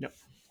kind of cool. yep,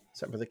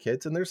 Something for the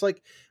kids. And there's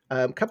like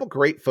a couple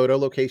great photo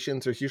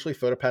locations. There's usually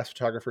PhotoPass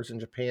photographers in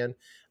Japan.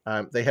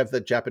 They have the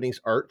Japanese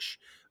arch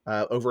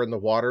over in the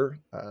water.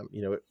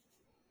 It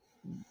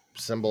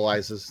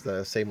symbolizes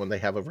the same one they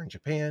have over in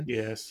Japan.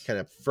 yes. Kind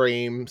of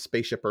frame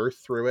Spaceship Earth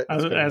through it.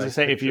 It's kind of a As I nice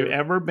say, if you've picture.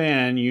 ever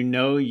been, you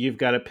know you've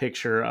got a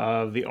picture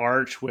of the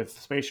arch with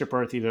Spaceship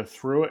Earth either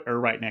through it or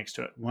right next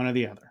to it, one or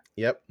the other.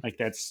 Yep. Like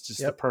that's just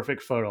the Yep.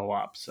 perfect photo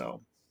op.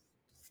 So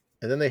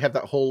And then they have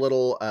that whole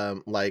little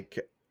um,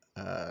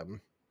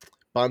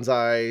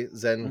 bonsai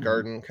Zen mm-hmm.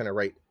 garden kind of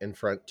right in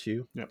front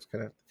too. Yep.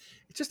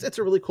 It's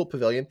a really cool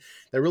pavilion.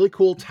 The really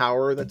cool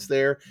tower that's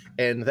there,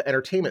 and the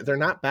entertainment. They're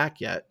not back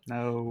yet.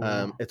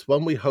 No. It's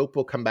one we hope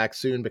will come back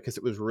soon because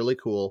it was really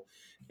cool.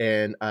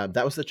 And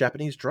that was the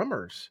Japanese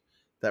drummers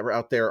that were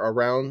out there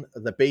around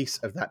the base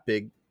of that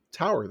big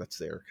tower that's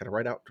there, kind of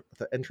right out at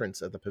the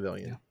entrance of the Yeah.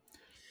 pavilion.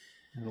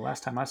 And the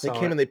last time I They saw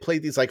came it, and they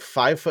played these like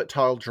 5 foot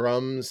tall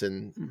drums,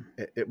 and mm,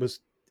 it was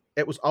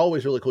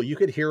always really cool. You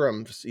could hear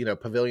them,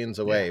 pavilions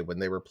yeah. away when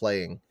they were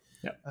playing.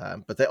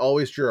 Yep. But they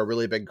always drew a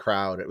really big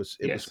crowd. It was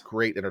Yes.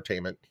 great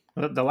entertainment.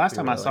 The last We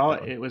time I really like saw that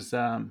it, one. it was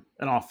an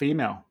all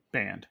female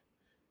band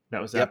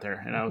that was out Yep.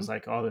 there, and I Hmm. was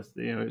like, "Oh, this,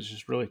 it's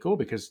just really cool."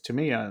 Because to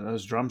me,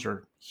 those drums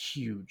are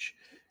huge,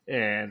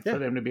 and for Yeah.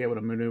 them to be able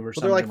to maneuver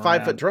Well, they're some of like them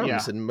 5 foot around,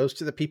 drums, yeah, and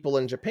most of the people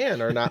in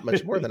Japan are not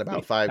much more than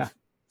about yeah.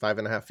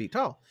 5.5 feet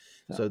tall.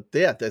 So, So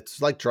yeah,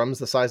 that's like drums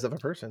the size of a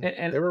person.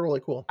 and They were really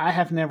cool. I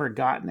have never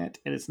gotten it,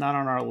 and it's not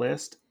on our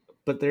list.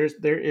 But there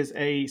is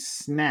a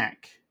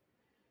snack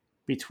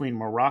between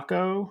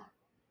Morocco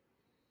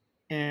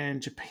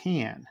and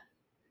Japan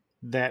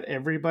that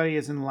everybody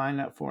is in line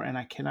up for, and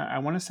I cannot. I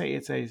want to say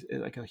it's a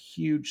like a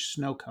huge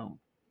snow cone,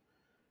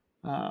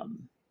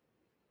 um,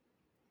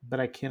 but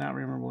I cannot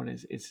remember what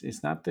it is.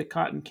 It's not the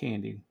cotton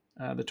candy,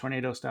 the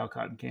tornado style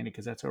cotton candy,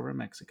 because that's over in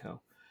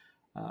Mexico.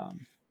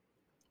 Um,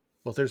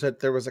 Well,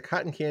 there was a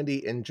cotton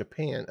candy in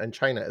Japan and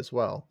China as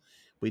well.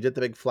 We did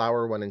the big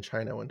flower one in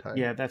China one time.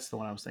 yeah, that's the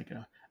one I was thinking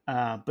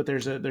of. But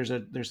there's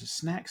a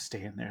snack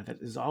stand there that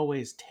is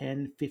always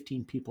 10,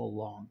 15 people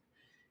long,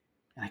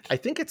 and I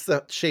think it's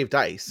the shaved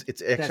ice.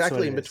 It's that's what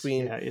actually it in is.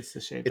 between. Yeah, it's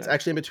the shaved It's ice.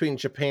 actually in between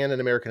Japan and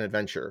American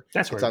Adventure.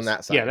 That's where It's it on is.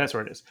 that Yeah, side. that's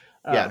where it is.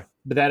 Yeah,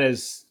 But that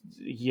is,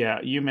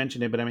 yeah, you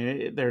mentioned it, but I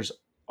mean, there's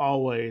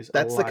always a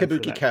that's the line for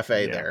Kabuki that.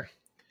 Cafe Yeah. there.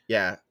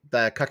 Yeah,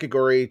 the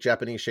kakigori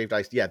Japanese shaved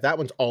ice. Yeah, that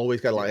one's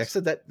always got a line. I Yes.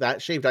 said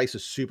that shaved ice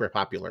is super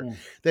popular. Mm.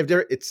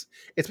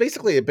 It's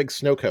basically a big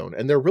snow cone,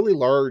 and they're really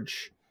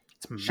large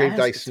shaved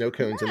ice It's snow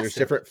cones, and there's massive.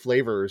 different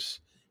flavors.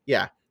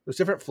 Yeah, there's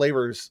different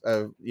flavors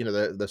of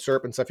the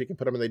syrup and stuff you can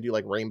put them, and they do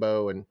like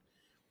rainbow, and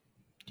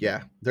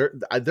yeah,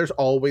 there's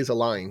always a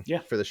line Yeah.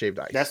 for the shaved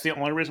That's ice. the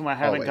only reason why I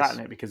haven't gotten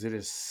Always. it, because it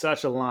is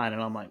such a line,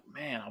 and I'm like,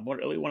 man, I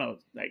really want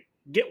to like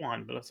get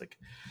one, but it's like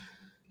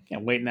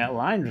can't wait in that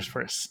line just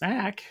for a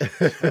snack.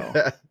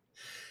 So,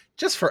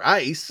 Just for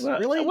ice,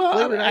 really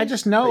flavored I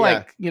just ice. know,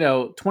 But yeah,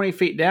 like 20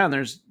 feet down,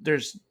 there's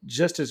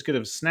just as good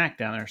of a snack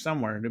down there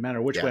somewhere, no matter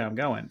which way yeah, I'm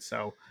going.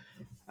 So,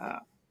 uh,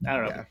 I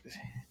don't know. yeah. But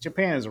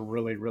Japan is a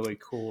really really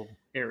cool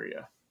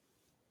area.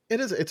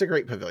 It is. It's a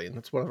great pavilion.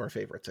 It's one of our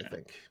favorites, I Yeah.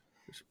 think.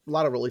 There's a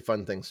lot of really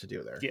fun things to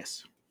do there.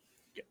 Yes.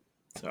 Yeah.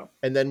 So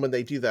And then when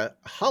they do the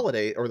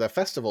holiday or the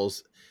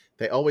festivals,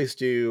 they always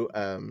do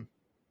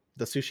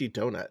the sushi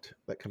donut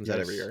that comes out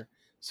every yes, year.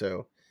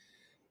 So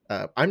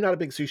I'm not a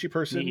big sushi me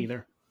person,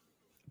 either.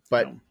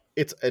 but So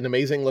it's an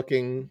amazing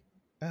looking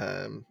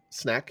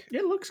snack.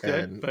 it looks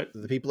good, And but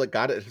the people that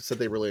got it said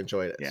they really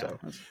enjoyed it. yeah, So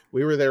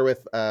we were there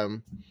with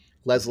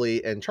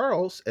Leslie and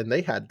Charles, and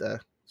they had the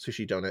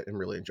sushi donut and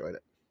really enjoyed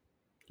it.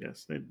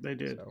 Yes, they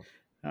did. So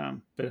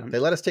But they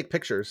let us take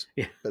pictures,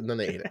 yeah, but then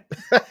they ate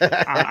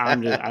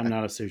I'm it.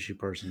 not a sushi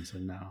person, so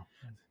no.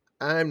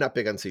 I'm not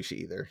big on sushi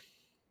either.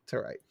 It's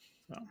all right,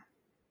 So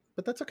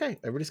but that's okay.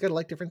 Everybody's got to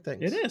like different it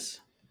things.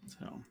 is.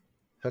 So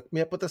Hook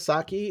me up with the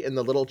sake and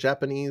the little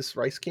Japanese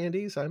rice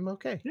candies. I'm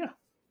okay. yeah,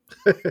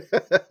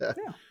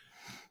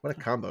 What a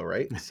combo,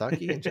 right?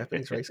 Sake and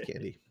Japanese rice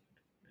candy.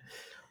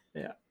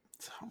 yeah.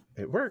 So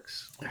It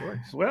works. It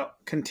works. well,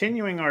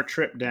 continuing our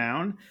trip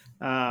down,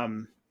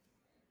 um,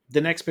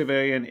 the next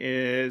pavilion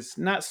is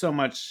not so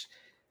much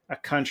a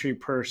country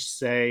per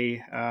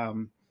se,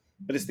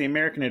 but it's the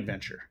American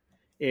Adventure.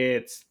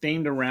 It's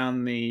themed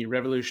around the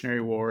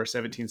Revolutionary War,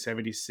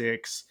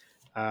 1776.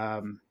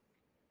 Um,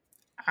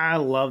 I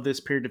love this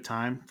period of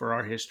time for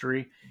our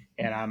history,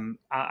 and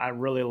I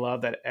really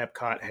love that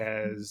Epcot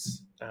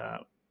has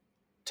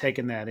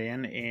taken that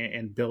in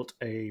and built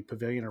a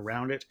pavilion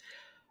around it.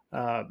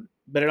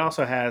 But it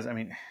also has, I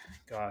mean,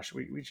 gosh,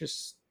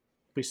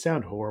 we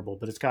sound horrible,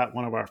 but it's got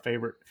one of our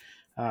favorite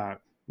uh,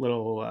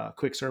 little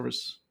quick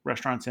service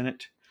restaurants in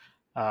it,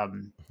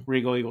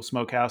 Regal Eagle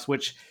Smokehouse,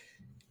 which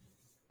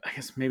I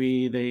guess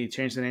maybe they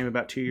changed the name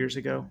about 2 years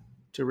ago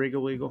to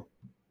Regal Eagle.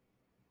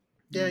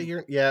 Yeah,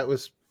 it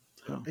was.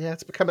 So Yeah,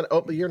 it's becoming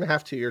a year and a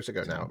half, 2 years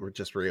ago now. We're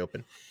just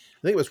reopened. I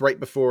think it was right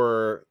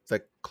before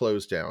the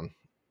close down,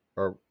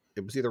 or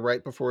it was either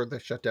right before the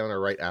shutdown or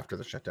right after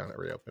the shutdown it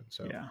reopened.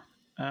 So yeah,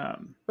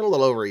 um, been a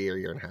little over a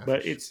year and a half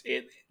but ish.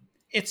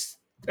 it's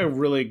a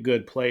really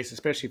good place,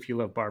 especially if you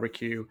love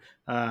barbecue.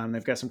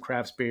 They've got some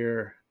craft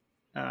beer,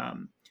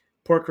 um,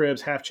 pork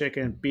ribs, half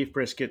chicken, beef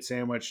brisket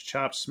sandwich,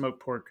 chopped smoked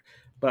pork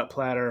butt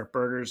platter,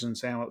 burgers and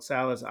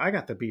salads. I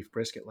got the beef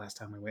brisket last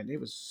time we went. It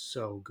was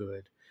so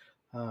good.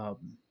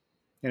 Um,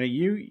 and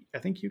I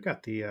think you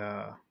got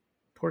the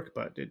pork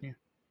butt, didn't you?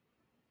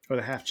 Or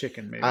the half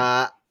chicken, maybe.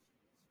 Uh,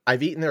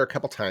 I've eaten there a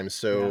couple times.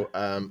 Yeah,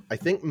 So I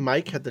think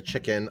Mike had the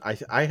chicken.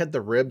 I had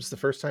the ribs the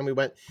first time we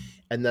went,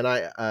 and then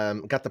I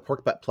got the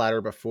pork butt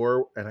platter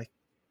before, and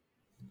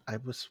I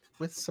was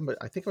with somebody.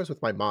 I think I was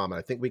with my mom, and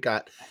I think we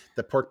got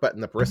the pork butt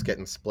and the brisket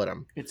and split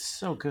them. it's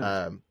so good.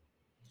 Um,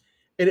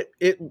 and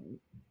it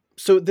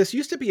so this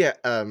used to be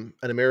an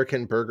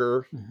American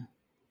burger Mhm.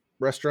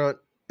 restaurant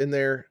in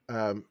there.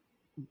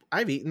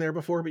 I've eaten there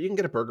before, but you can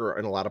get a burger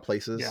in a lot of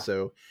places. Yeah.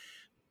 So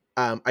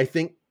I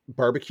think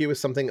barbecue is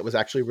something that was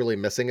actually really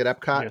missing at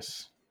Epcot,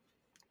 Yes.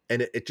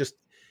 and it just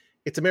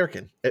it's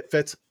American. It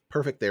fits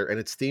perfect there, and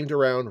it's themed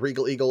around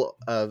Regal Eagle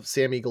of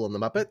Sam Eagle and the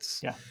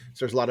Muppets. Yeah.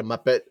 So there's a lot of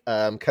Muppet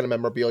kind of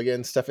memorabilia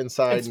and stuff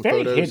inside It's and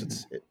very photos. hidden.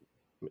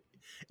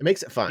 It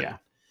makes it fun. Yeah.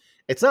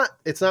 It's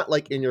not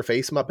like in your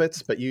face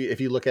Muppets, but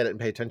if you look at it and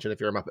pay attention, if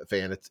you're a Muppet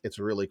fan, it's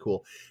really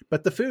cool.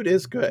 But the food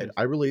is good.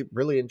 I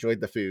really enjoyed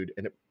the food,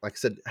 and like I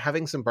said,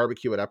 having some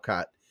barbecue at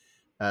Epcot,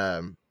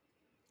 um,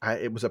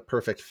 it was a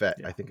perfect fit.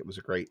 Yeah. I think it was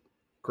a great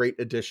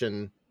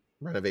addition,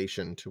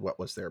 renovation to what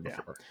was there Yeah.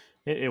 before.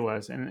 It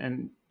was,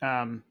 and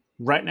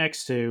right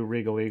next to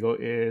Regal Eagle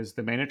is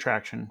the main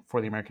attraction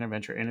for the American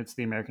Adventure, and it's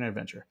the American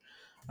Adventure.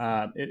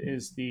 It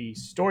is the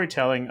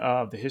storytelling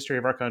of the history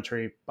of our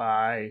country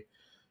by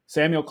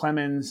Samuel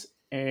Clemens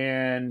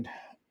and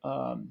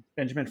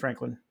Benjamin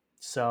Franklin.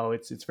 So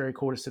it's very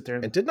cool to sit there.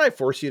 And didn't I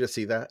force you to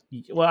see that?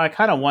 Well, I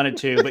kind of wanted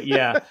to, but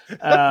yeah,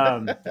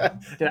 I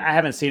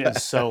haven't seen it in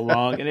so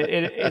long, and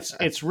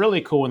it's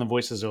really cool when the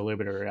voices of the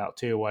Liberty are out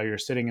too, while you're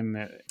sitting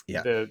in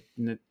Yeah,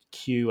 the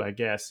queue, I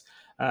guess,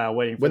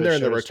 waiting for when the they're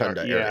in show the to start.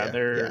 rotunda Yeah,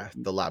 area, yeah,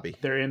 the lobby.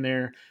 they're in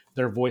there.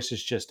 Their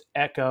voices just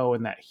echo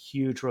in that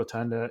huge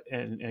rotunda,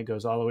 and it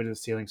goes all the way to the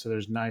ceiling. So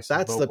there's nice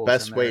That's the vocals in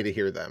best way there. to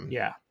hear them.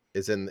 Yeah,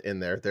 Is in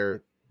there.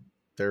 They're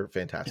it's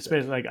fantastic.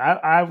 basically like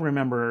I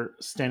remember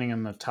standing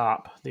in the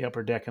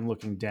upper deck, and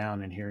looking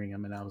down and hearing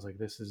them, and I was like,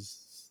 this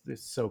is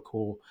so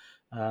cool,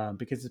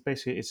 because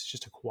it's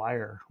just a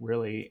choir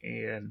really,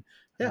 and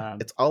Yeah,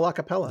 it's all a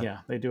cappella. yeah,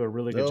 they do a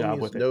really good No job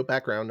music, with it. no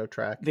background, no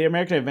track. The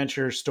American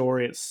Adventure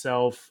story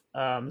itself,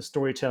 the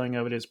storytelling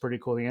of it is pretty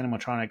cool. The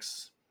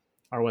animatronics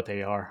are what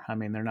they are. I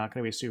mean, they're not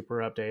going to be super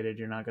updated.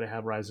 You're not going to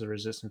have Rise of the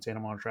Resistance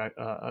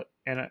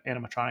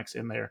animatronics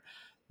in there,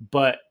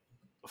 but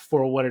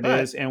for what it But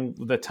is and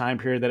the time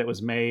period that it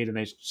was made, and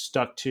they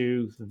stuck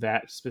to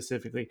that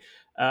specifically.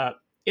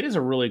 It is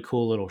a really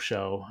cool little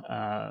show,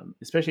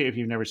 especially if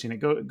you've never seen it.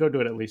 Go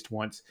do it at least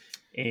once.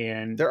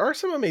 And there are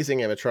some amazing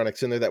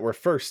animatronics in there that were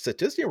first at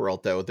Disney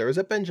World, though. There was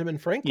a Benjamin yeah,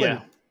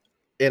 Franklin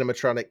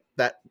animatronic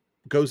that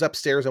goes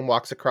upstairs and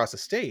walks across a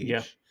yeah,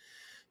 stage.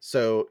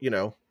 So,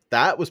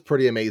 that was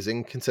pretty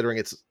amazing considering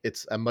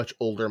it's a much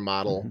older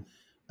model hmm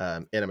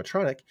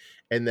animatronic.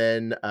 And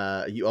then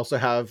you also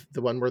have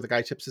the one where the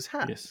guy tips his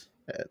hat. yes,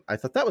 I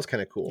thought that was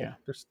kind of cool. yeah.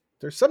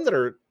 There's some that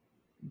are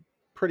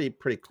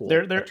pretty cool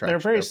They're attraction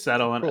very or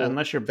subtle, and cool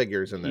unless you're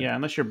figures in there.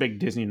 unless you're big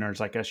Disney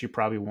nerds like us, you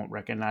probably won't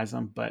recognize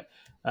them. But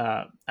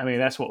I mean,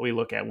 that's what we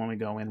look at when we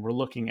go in. We're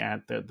looking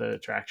at the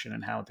attraction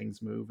and how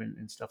things move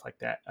and stuff like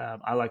that.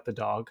 I like the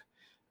dog,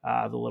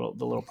 the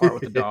little part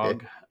with the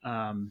dog.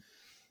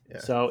 Yeah.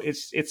 So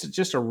it's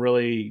just a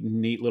really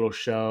neat little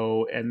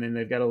show, and then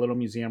they've got a little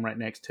museum right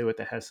next to it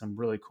that has some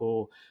really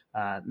cool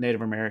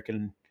Native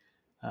American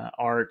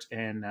art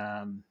and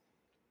And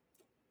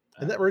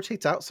that uh,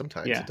 rotates out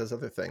sometimes. It yeah, does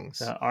other things.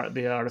 the So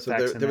artifacts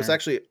in there was there.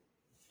 actually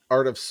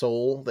Art of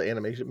Soul, the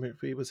animation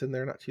movie, was in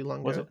there not too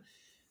long Was ago.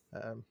 it?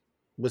 Um,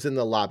 was in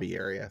the lobby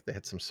area. They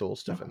had some Soul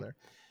stuff in Okay.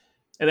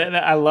 there. And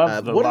I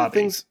love the One of the lobby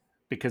things,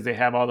 because they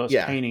have all those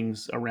yeah,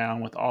 paintings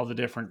around with all the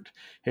different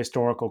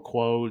historical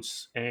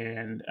quotes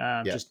and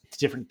yeah, just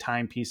different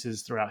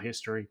timepieces throughout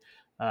history.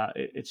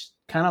 It's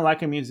kind of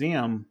like a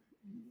museum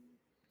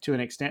to an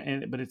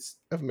extent, but it's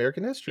of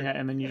American history. yeah.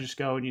 And then you Yeah. just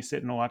go and you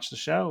sit and watch the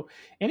show,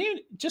 and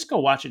you just go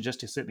watch it just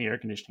to sit in the air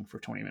conditioning for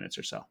 20 minutes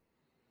or so.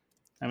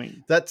 I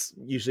mean, That's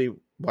usually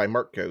why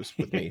Mark goes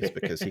with me, is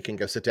because he can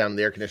go sit down in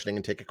the air conditioning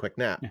and take a quick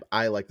nap. yeah,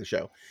 I like the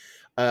show.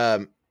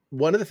 Um,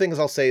 one of the things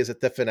I'll say is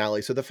that the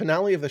finale. So the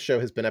finale of the show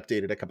has been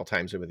updated a couple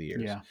times over the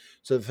years. yeah,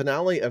 So the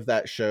finale of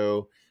that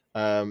show,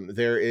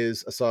 there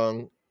is a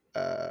song,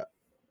 uh,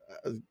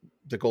 uh,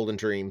 the Golden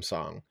Dream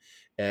song,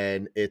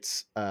 and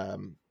it's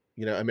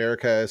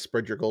America,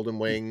 spread your golden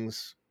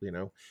wings.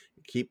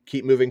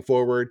 Keep moving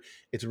forward.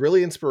 It's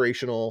really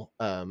inspirational.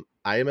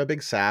 I am a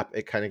big sap.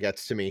 It kind of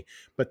gets to me,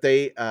 but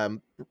they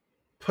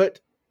put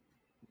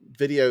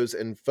videos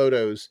and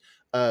photos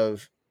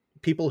of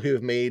people who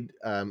have made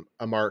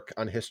a mark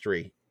on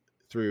history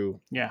through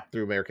yeah,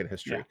 through American yeah,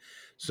 history.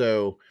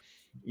 So,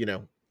 you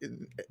know,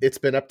 it's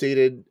been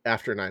updated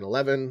after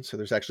 9/11. So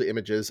there's actually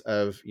images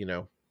of,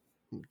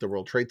 the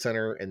World Trade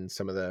Center and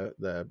some of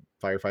the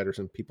firefighters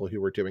and people who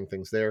were doing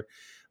things there.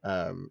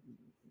 Um,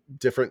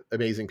 Different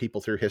amazing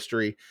people through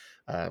history.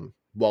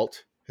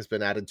 Walt has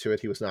been added to it.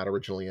 He was not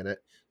originally in it,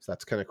 so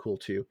that's kind of cool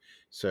too.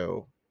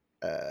 So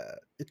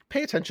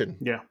pay attention.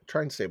 yeah,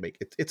 Try and stay awake.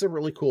 It's a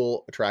really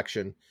cool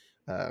attraction.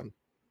 Um,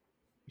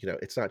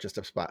 it's not just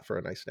a spot for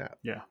a nice nap.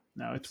 yeah.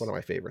 No, It's one it's of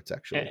my favorites,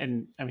 actually.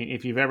 and I mean,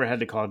 if you've ever had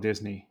to call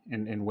Disney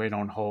and wait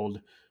on hold,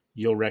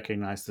 you'll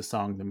recognize the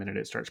song the minute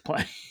it starts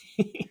playing.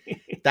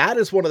 That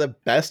is one of the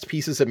best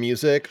pieces of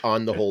music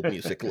on the whole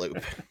music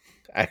loop.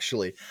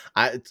 Actually,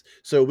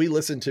 so we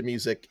listen to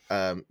music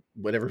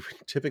whenever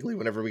typically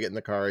whenever we get in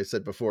the car. I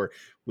said before,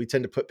 we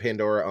tend to put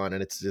Pandora on,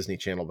 and it's Disney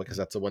Channel because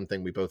that's the one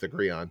thing we both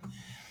agree on.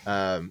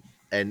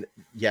 And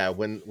yeah,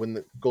 when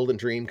the Golden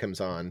Dream comes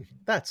on,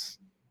 that's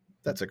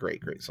a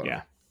great song.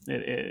 Yeah,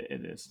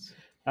 it is.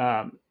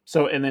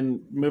 So, and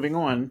then moving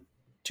on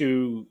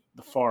to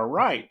the far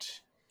right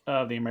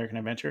of the American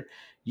Adventure,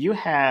 you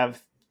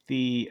have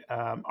the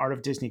Art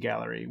of Disney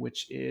Gallery,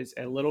 which is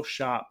a little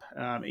shop.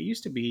 It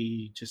used to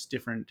be just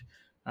different.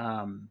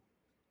 Um,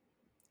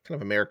 Kind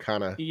of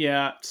Americana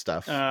yeah,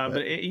 stuff, but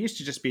but it used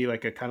to just be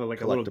like a kind of like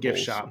a little gift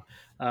collectibles.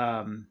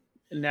 shop.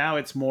 Now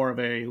it's more of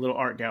a little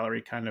art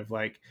gallery, kind of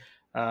like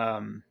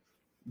um,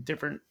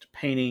 different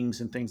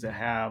paintings and things that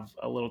have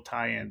a little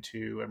tie-in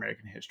to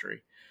American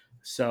history.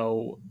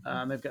 So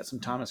they've got some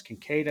Thomas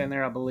Kincaid in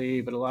there, I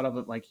believe, but a lot of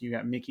it, like you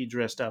got Mickey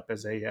dressed up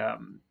as a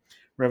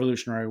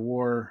Revolutionary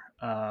War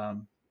a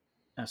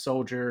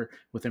soldier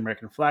with the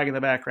American flag in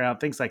the background,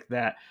 things like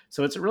that.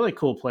 So it's a really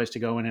cool place to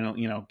go in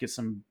and get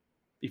some.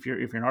 If you're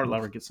an art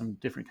lover, get some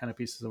different kind of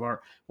pieces of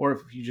art, or if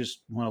you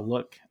just want to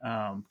look,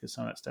 because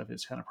some of that stuff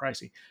is kind of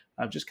pricey,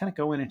 just kind of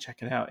go in and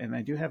check it out. And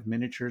they do have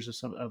miniatures of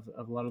some of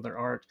a lot of their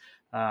art.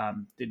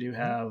 They do Mhm.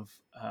 have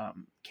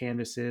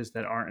canvases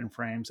that aren't in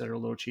frames that are a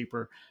little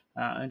cheaper,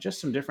 and just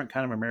some different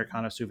kind of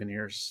Americana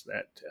souvenirs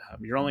that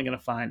you're only going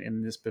to find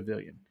in this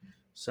pavilion.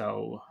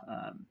 So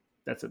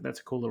that's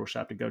a cool little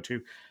shop to go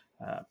to.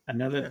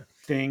 Another Yeah.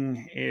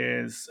 thing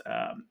is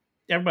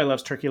everybody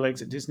loves turkey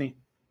legs at Disney.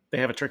 They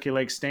have a turkey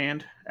leg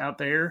stand out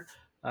there.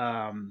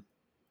 Um,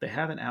 they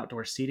have an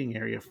outdoor seating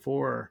area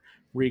for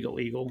Regal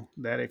Eagle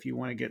that if you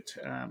want to get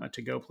a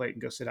to go plate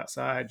and go sit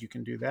outside, you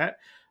can do that.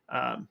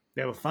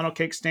 They have a funnel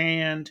cake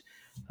stand.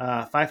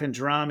 Fife and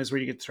Drum is where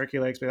you get the turkey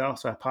legs, but they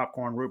also have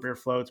popcorn, root beer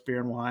floats,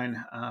 beer and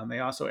wine. They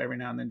also, every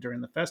now and then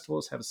during the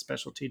festivals, have a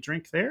specialty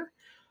drink there.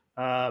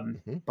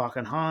 Mhm. Bach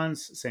and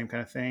Hans, same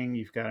kind of thing.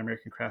 You've got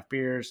American craft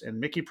beers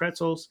and Mickey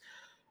pretzels.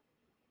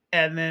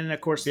 And then, of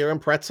course, Beer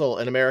and pretzel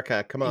in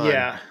America. Come on.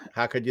 yeah,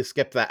 How could you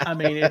skip that? I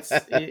mean,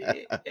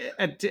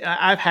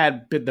 I've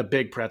had the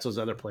big pretzels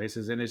other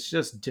places, and it's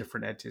just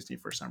different at Disney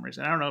for some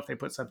reason. I don't know if they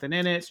put something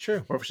in it, It's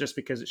true. or if it's just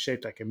because it's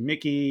shaped like a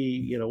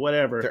Mickey,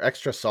 whatever. They're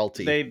extra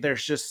salty.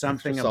 There's just Extra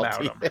something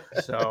about salty. them.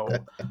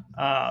 So,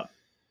 uh,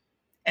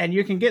 and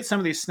you can get some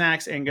of these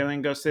snacks and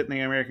go sit in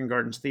the American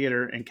Gardens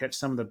Theater and catch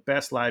some of the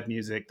best live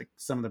music,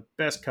 some of the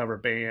best cover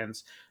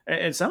bands,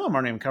 and some of them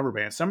aren't even cover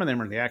bands. Some of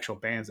them are the actual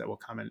bands that will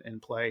come in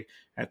and play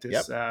at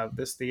this Yep.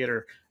 this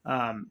theater.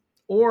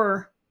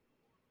 Or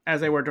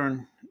as they were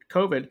during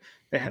COVID,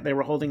 they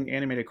were holding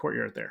animated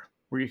courtyard there,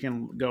 where you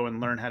can go and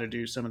learn how to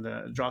do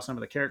draw some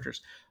of the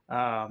characters.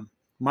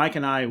 Mike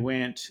and I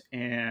went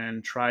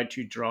and tried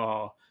to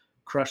draw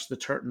Crush the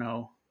Turtle.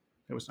 No,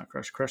 it was not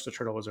Crush. Crush the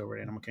Turtle was over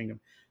at Animal Kingdom.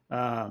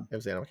 Um, It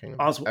was Animal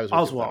Kingdom. I was with you for that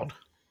one. Oswald,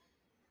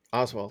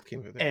 Oswald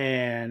came through there.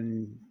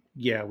 and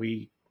yeah,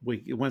 we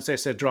once they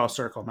said draw a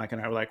circle, Mike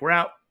and I were like, we're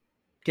out.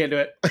 Can't do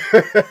it.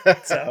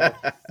 So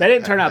that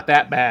didn't turn out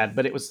that bad,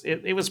 but it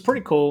was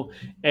pretty cool.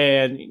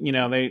 And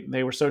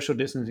they were social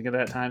distancing at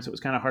that time, so it was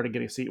kind of hard to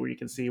get a seat where you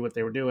can see what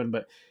they were doing.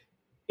 But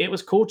it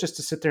was cool just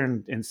to sit there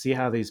and see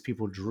how these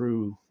people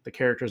drew the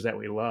characters that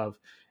we love.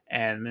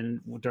 And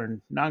then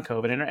during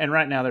non-COVID, and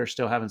right now they're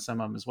still having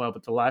some of them as well.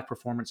 But the live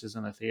performances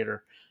in the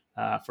theater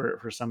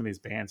for some of these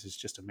bands is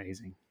just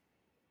amazing.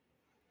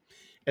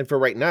 And for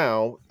right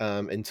now,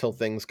 until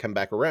things come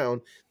back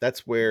around,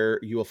 that's where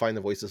you will find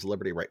the Voices of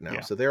Liberty right now.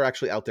 Yeah. So they're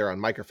actually out there on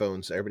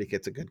microphones. So everybody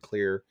gets a good,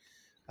 clear,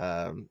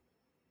 sound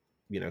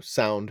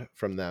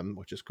from them,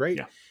 which is great.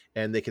 Yeah.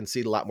 And they can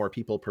see a lot more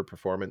people per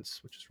performance,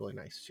 which is really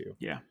nice too.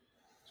 Yeah.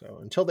 So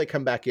until they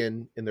come back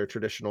in their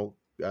traditional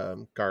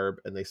garb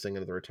and they sing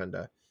into the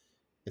rotunda,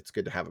 it's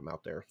good to have them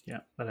out there. Yeah.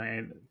 But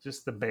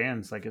just the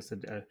bands, like I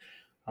said,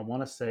 I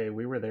want to say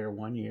we were there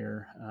one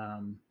year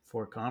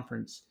for a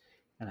conference,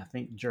 and I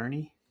think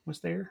Journey was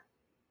there.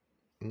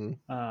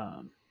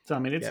 Mm-hmm. So I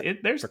mean,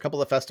 there's for a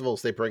couple of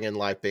festivals they bring in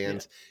live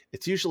bands. Yeah.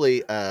 It's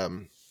usually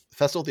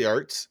Festival of the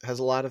Arts has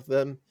a lot of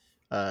them,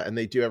 and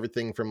they do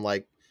everything from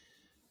like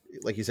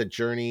you said,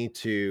 Journey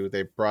to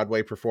the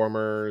Broadway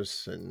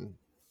performers, and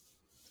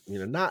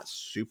not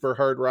super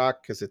hard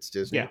rock because it's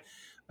Disney.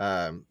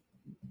 Yeah.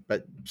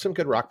 But some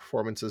good rock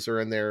performances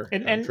are in there,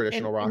 and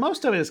traditional rock.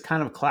 Most of it is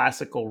kind of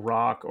classical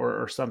rock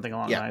or something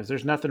along those lines.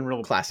 There's nothing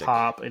real classic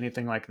pop,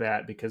 anything like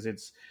that,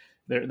 because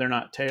they're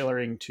not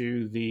tailoring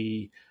to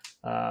the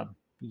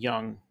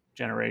young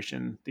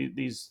generation.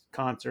 These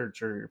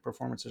concerts or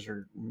performances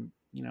are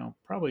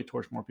probably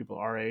towards more people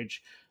our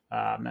age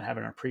that have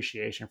an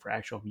appreciation for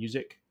actual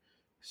music.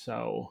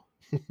 So,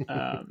 but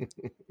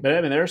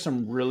I mean, there are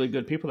some really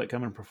good people that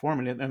come and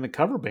perform, and the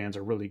cover bands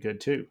are really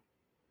good too.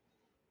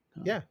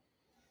 Yeah,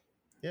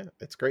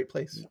 it's a great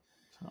place. Yeah.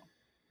 So,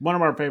 one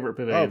of our favorite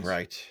pavilions. Oh,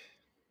 right.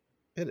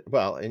 And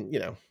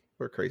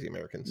we're crazy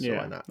Americans, so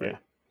why not, right?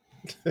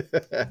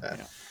 Yeah.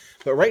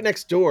 But right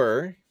next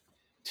door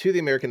to the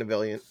American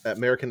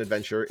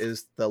Adventure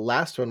is the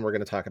last one we're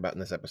going to talk about in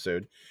this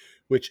episode,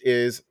 which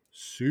is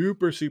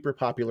super, super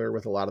popular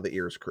with a lot of the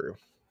Ears crew.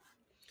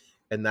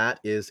 And that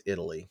is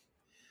Italy.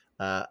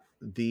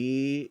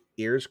 The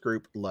Ears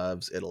group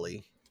loves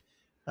Italy.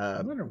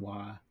 I wonder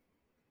why.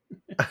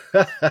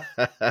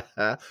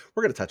 We're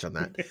going to touch on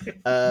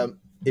that.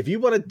 If you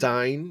want to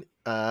dine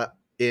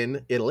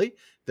in Italy,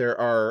 there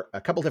are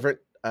a couple different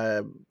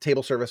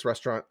table service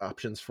restaurant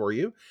options for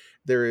you.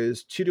 There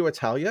is Tutto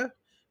Italia.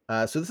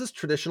 So this is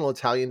traditional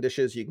Italian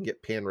dishes. You can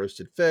get pan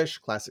roasted fish,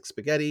 classic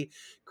spaghetti,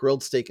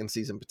 grilled steak and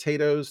seasoned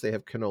potatoes. They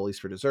have cannolis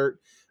for dessert.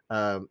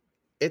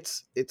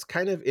 It's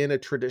kind of in a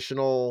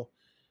traditional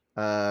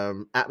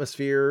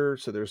atmosphere.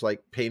 So there's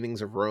like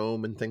paintings of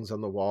Rome and things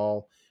on the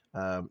wall.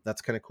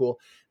 That's kind of cool.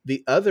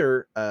 The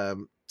other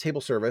table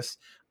service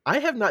I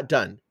have not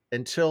done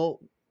until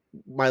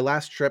my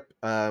last trip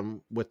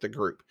with the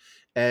group,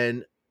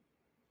 and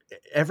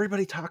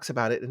everybody talks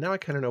about it, and now I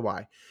kind of know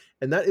why.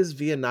 And that is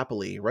Via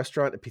Napoli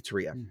Restaurant and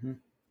Pizzeria. Mm-hmm.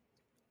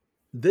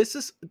 This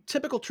is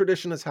typical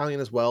tradition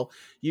Italian as well.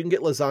 You can get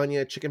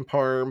lasagna, chicken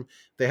parm.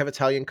 They have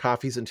Italian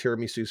coffees and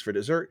tiramisus for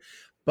dessert,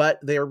 but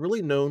they are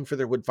really known for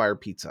their wood-fired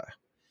pizza.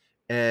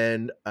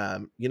 And,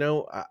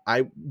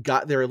 I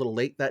got there a little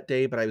late that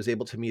day, but I was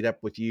able to meet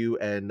up with you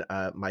and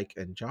Mike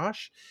and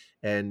Josh,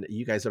 and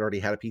you guys had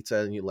already had a pizza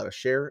and you let us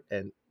share.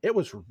 And it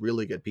was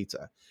really good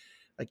pizza.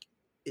 Like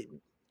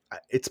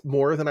it's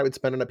more than I would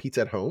spend on a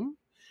pizza at home.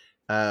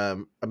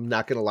 I'm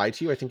not going to lie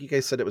to you. I think you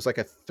guys said it was like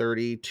a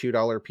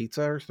 $32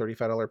 pizza or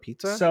 $35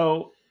 pizza.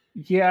 So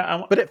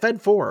yeah, but it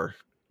fed 4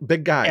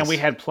 big guys, and we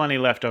had plenty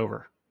left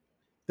over.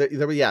 There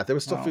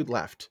was still food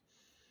left.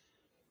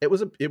 It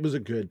was a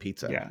good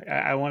pizza.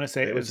 Yeah, I want to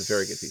say it was a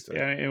very good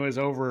pizza. It was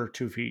over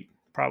 2 feet,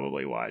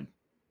 probably wide.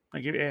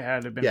 Like it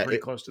had to have been pretty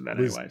close to that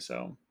anyway.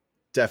 So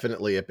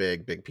definitely a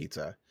big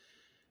pizza.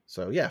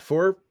 So yeah,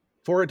 4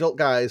 adult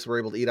guys were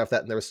able to eat off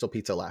that, and there was still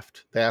pizza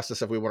left. They asked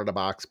us if we wanted a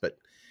box, but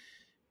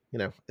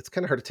it's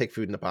kind of hard to take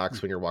food in a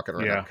box when you're walking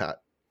around Epcot.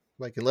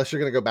 Like unless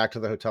you're going to go back to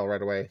the hotel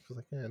right away. I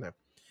was like, no.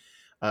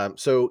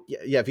 So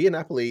Via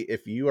Napoli,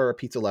 if you are a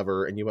pizza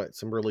lover and you want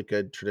some really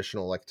good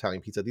traditional like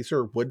Italian pizza, these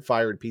are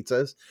wood-fired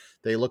pizzas.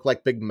 They look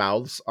like big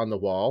mouths on the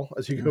wall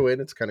as you go in.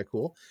 It's kind of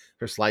cool.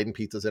 They're sliding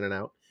pizzas in and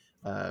out.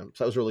 So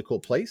that was a really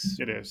cool place.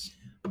 It is.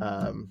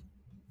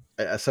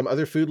 Some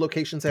other food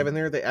locations they have in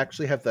there, they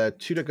actually have the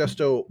Tutto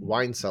Gusto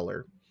wine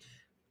cellar.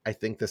 I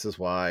think this is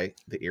why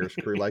the Ears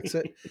crew likes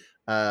it.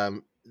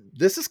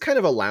 This is kind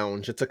of a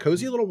lounge. It's a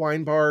cozy little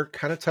wine bar,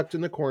 kind of tucked in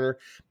the corner,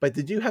 but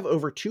they do have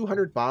over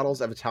 200 bottles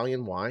of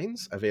Italian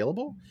wines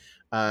available,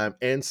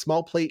 and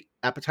small plate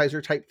appetizer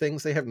type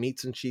things. They have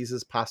meats and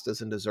cheeses,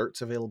 pastas, and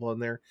desserts available in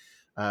there.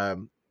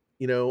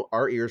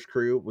 Our Ears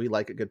crew, we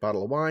like a good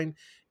bottle of wine,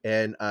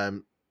 and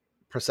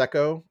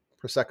Prosecco.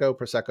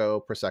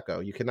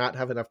 You cannot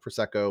have enough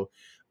Prosecco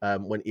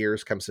when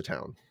Ears comes to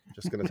town.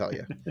 Just going to tell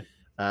you.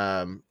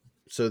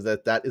 So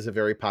that is a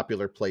very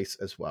popular place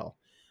as well.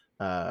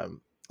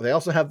 They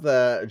also have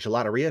the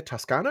Gelateria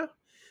Toscana.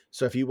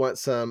 So if you want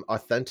some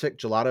authentic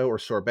gelato or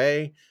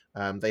sorbet,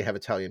 they have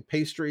Italian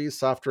pastries,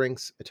 soft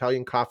drinks,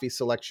 Italian coffee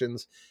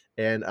selections,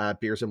 and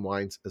beers and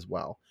wines as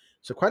well.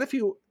 So quite a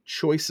few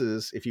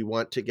choices if you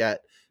want to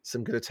get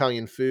some good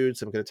Italian food,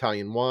 some good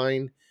Italian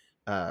wine.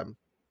 Um,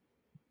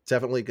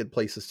 Definitely good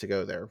places to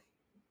go there.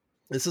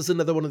 This is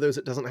another one of those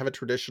that doesn't have a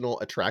traditional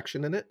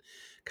attraction in it,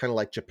 kind of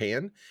like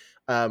Japan.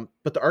 But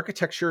the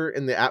architecture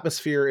and the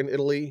atmosphere in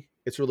Italy,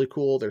 it's really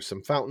cool. There's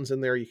some fountains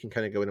in there. You can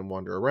kind of go in and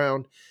wander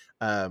around.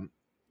 Um,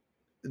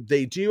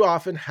 they do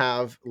often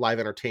have live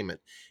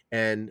entertainment.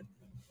 And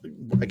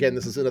again,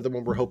 this is another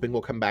one we're hoping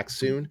will come back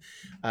soon.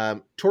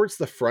 Towards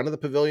the front of the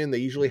pavilion, they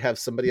usually have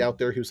somebody out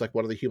there who's like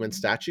one of the human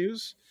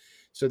statues.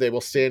 So they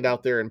will stand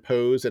out there and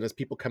pose. And as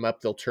people come up,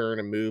 they'll turn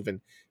and move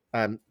and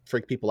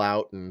freak people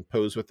out and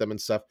pose with them and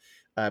stuff.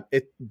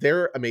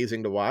 They're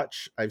amazing to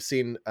watch. I've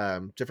seen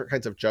different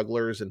kinds of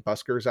jugglers and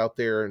buskers out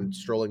there and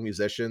strolling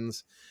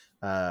musicians.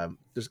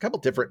 There's a couple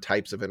different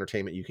types of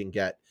entertainment you can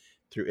get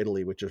through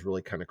Italy, which is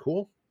really kind of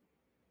cool.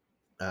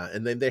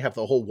 And then they have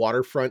the whole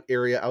waterfront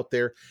area out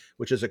there,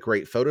 which is a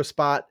great photo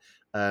spot.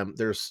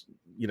 There's,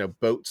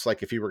 boats,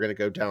 like if you were going to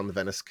go down the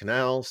Venice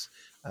canals.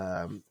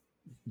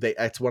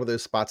 It's one of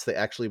those spots they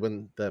actually,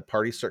 when the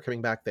parties start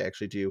coming back, they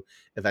actually do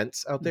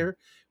events out there.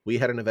 We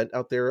had an event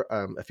out there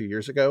a few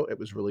years ago. It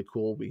was really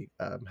cool. We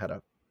had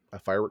a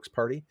fireworks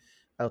party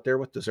out there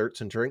with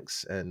desserts and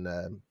drinks, and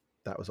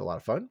that was a lot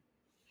of fun.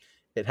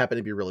 It happened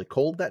to be really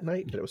cold that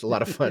night, but it was a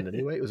lot of fun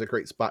anyway. It was a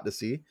great spot to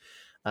see.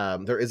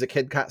 There is a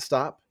KidCat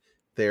stop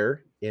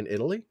there in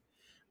Italy.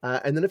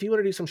 And then if you want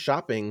to do some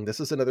shopping,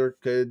 this is another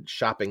good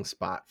shopping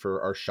spot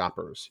for our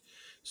shoppers.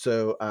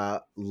 So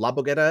La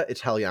Boghetta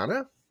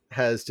Italiana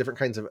has different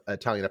kinds of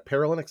Italian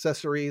apparel and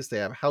accessories. They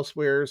have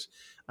housewares,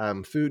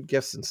 food,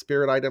 gifts, and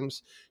spirit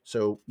items.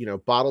 So,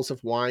 bottles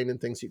of wine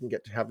and things you can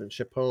get to have and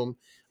ship home.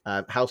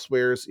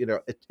 Housewares,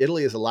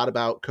 Italy is a lot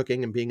about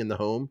cooking and being in the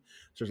home.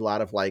 So there's a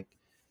lot of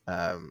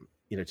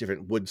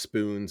different wood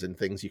spoons and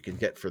things you can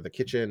get for the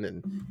kitchen,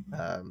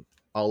 and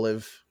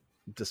olive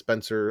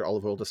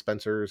oil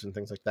dispensers and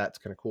things like that. It's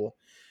kind of cool.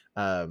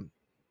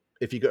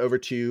 If you go over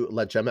to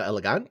La Gemma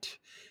Elegante,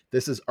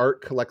 this is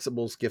art,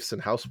 collectibles, gifts,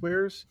 and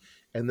housewares.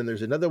 And then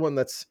there's another one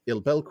that's Il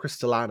Bel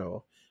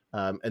Cristallano.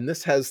 And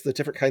this has the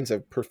different kinds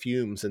of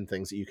perfumes and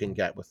things that you can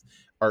get with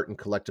art and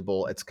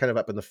collectible. It's kind of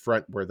up in the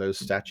front where those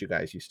statue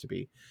guys used to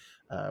be.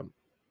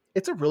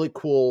 It's a really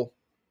cool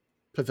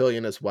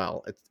pavilion as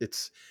well.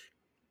 It's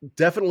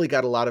definitely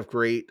got a lot of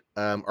great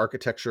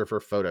architecture for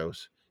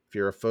photos. If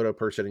you're a photo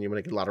person and you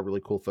want to get a lot of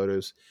really cool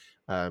photos,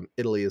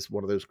 Italy is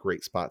one of those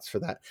great spots for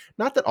that.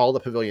 Not that all the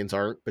pavilions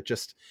aren't, but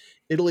just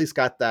Italy's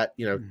got that,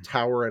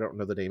 tower. I don't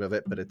know the name of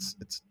it, but it's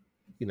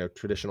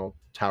traditional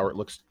tower. It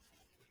looks,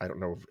 I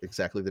don't know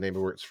exactly the name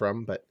of where it's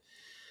from, but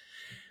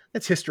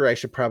it's history I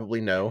should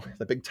probably know.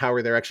 The big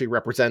tower there actually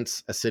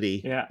represents a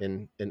city Yeah.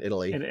 in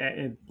Italy.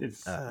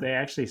 It's they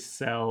actually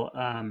sell,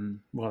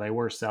 they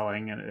were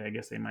selling, and I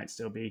guess they might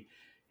still be,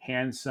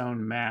 hand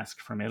sewn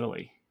masks from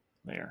Italy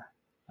there.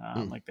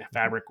 Like the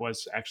fabric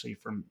was actually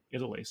from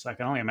Italy, so I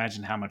can only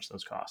imagine how much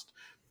those cost.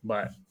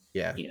 But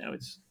Yeah,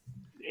 it's,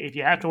 if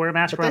you have to wear a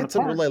mask but they around the had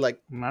some park, really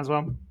might as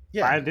well buy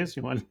yeah. a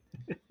Disney one.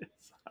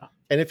 So,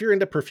 And if you're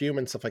into perfume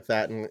and stuff like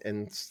that,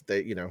 and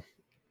they,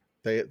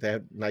 they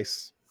have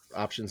nice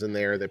options in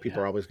there that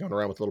people are always going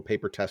around with little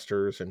paper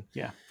testers and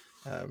yeah.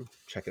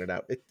 checking it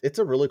out. It's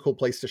a really cool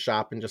place to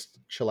shop and just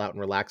chill out and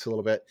relax a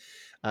little bit.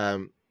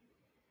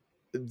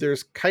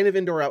 There's kind of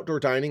indoor outdoor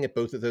dining at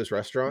both of those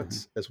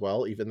restaurants as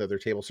well, even though they're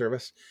table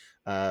service.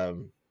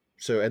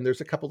 And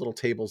there's a couple little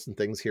tables and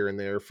things here and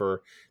there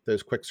for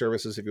those quick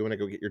services. If you want to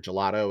go get your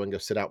gelato and go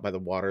sit out by the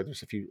water,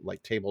 there's a few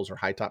like tables or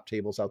high top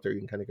tables out there. You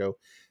can kind of go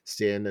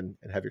stand and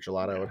have your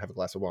gelato and have a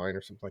glass of wine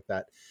or something like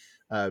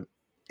that.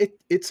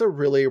 It's a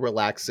really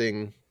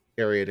relaxing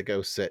area to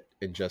go sit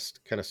and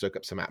just kind of soak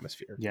up some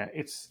atmosphere. Yeah,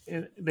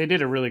 they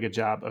did a really good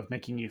job of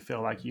making you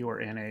feel like you were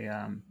in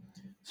a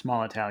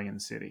small Italian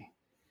city,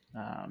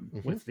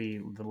 with the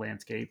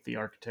landscape, the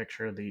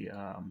architecture, the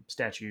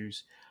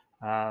statues.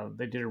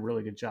 They did a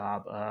really good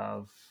job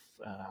of,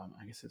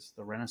 I guess it's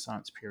the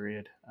Renaissance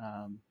period,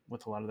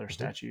 with a lot of their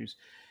statues.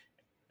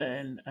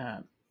 And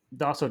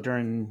also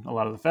during a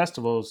lot of the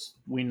festivals,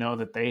 we know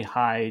that they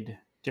hide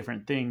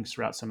different things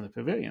throughout some of the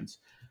pavilions.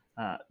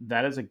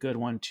 That is a good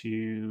one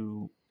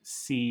to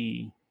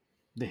see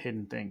the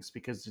hidden things,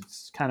 because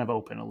it's kind of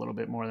open a little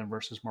bit more than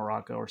versus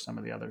Morocco or some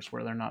of the others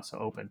where they're not so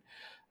open.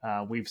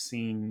 We've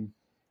seen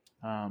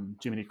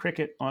Jiminy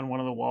Cricket on one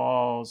of the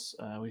walls.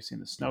 We've seen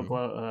the snow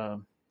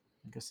globe,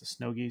 I guess the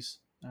snow geese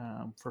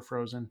for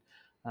Frozen.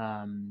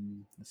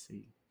 Let's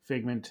see,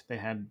 Figment. They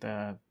had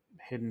the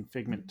hidden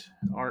Figment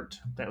art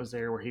that was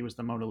there where he was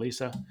the Mona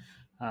Lisa.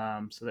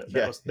 So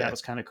that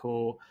was kind of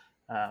cool.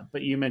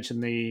 But you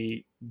mentioned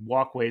the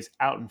walkways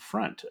out in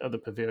front of the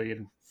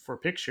pavilion for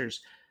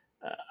pictures.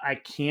 I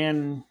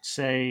can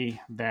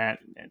say that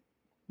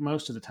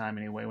most of the time,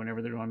 anyway,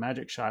 whenever they're doing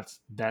magic shots,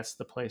 that's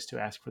the place to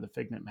ask for the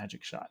Figment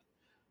magic shot.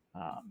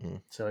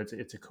 So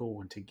it's a cool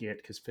one to get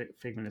because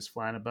Figment is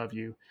flying above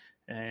you.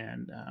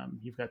 and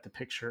you've got the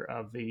picture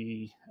of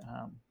the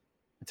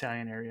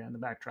Italian area in the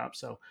backdrop.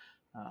 So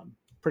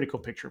pretty cool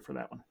picture for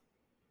that one.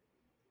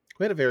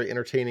 We had a very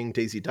entertaining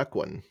Daisy Duck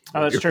one Oh,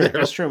 when we that's were true. there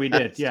That's true. We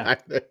did. last Yeah,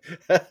 time.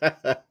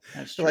 that's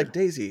You're true. like,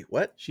 Daisy,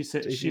 what? She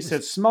said, Daisy she was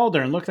said,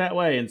 smolder and look that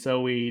way. And so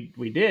we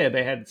did.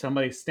 They had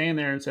somebody stand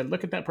there and said,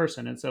 look at that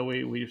person. And so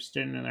we were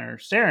standing there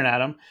staring at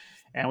them,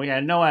 and we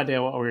had no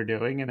idea what we were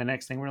doing. And the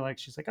next thing we're like,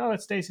 she's like, oh,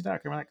 it's Daisy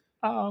Duck. And we're like,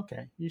 oh,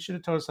 okay. You should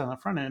have told us on the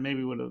front end. Maybe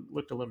we would have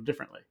looked a little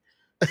differently.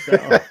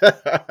 So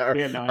our,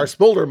 we had no our idea.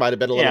 smolder might have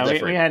been a little Yeah, we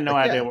different. had no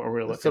Like, idea yeah, what we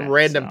were looking some at.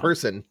 random So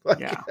person.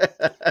 yeah.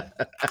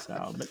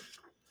 So, but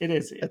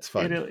That's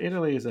fun.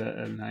 Italy is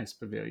a nice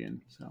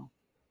pavilion. So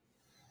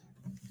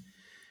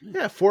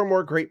Yeah, 4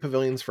 more great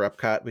pavilions for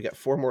Epcot. We got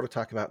 4 more to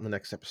talk about in the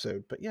next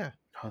episode. But yeah.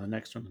 oh, the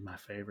next one's my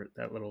favorite.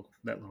 That little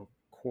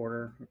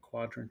quarter or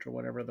quadrant or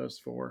whatever those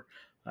four.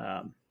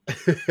 Um,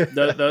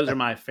 those are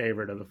my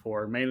favorite of the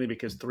four, mainly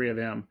because 3 of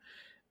them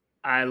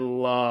I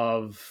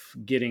love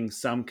getting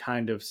some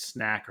kind of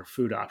snack or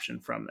food option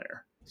from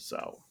there.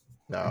 So,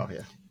 Oh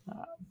yeah.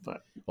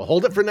 But We'll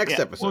hold it for next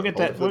yeah, episode. we'll get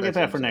that. We'll get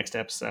that for next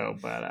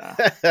episode. But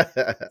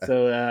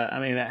so I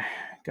mean,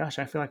 gosh,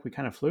 I feel like we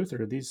kind of flew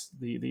through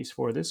these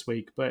 4 this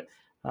week, but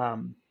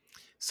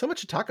so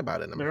much to talk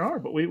about in them. there are.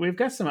 But we've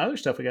got some other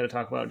stuff we got to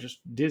talk about, just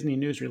Disney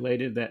news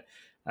related that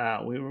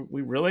we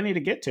really need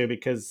to get to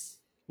because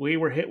we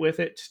were hit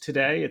with it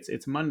today.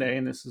 It's Monday,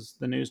 and this is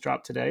the news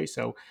drop today.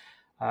 So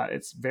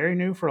it's very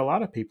new for a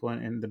lot of people.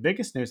 And the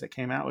biggest news that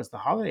came out was the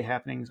holiday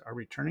happenings are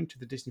returning to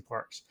the Disney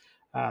parks.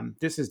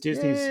 This is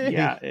Disney's,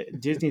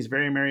 Disney's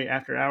Very Merry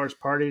After Hours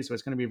party. So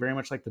it's going to be very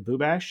much like the Boo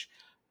Bash.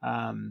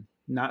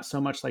 Not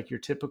so much like your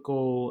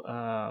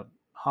typical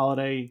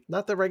holiday.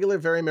 Not the regular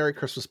Very Merry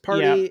Christmas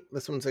party. Yeah.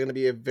 This one's going to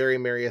be a Very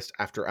Merriest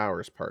After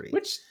Hours party.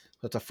 Which,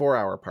 so it's a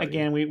 4-hour party.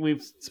 Again,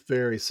 it's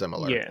very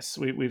similar. Yes,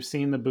 we've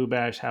seen the Boo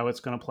Bash, how it's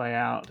going to play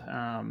out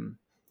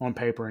on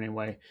paper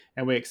anyway,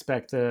 and we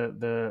expect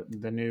the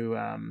new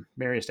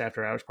Merriest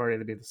After Hours party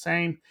to be the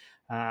same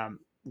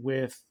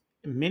with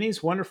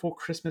Minnie's Wonderful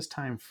Christmas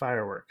Time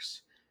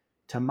fireworks.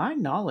 To my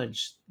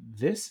knowledge,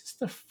 this is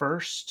the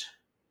first.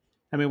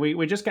 I mean,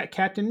 we just got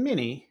Captain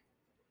Minnie,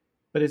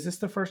 but is this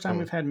the first time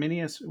we've had Minnie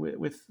as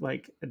with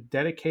like a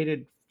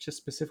dedicated just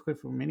specifically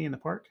for Minnie in the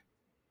park?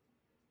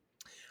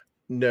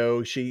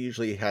 No, she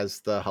usually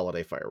has the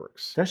holiday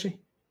fireworks. Does she?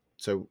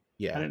 So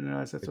yeah, I didn't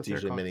realize that's it's what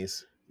usually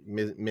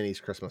Minnie's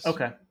Christmas.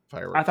 Okay,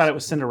 fireworks. I thought it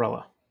was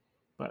Cinderella,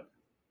 but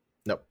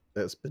nope,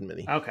 it's been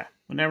Minnie. Okay,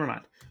 well, never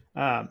mind.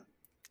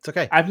 It's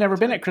okay. I've never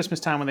been at Christmas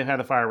time when they've had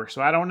the fireworks,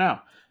 so I don't know.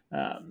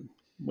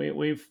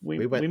 We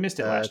missed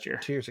it last year.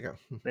 2 years ago.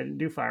 They didn't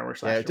do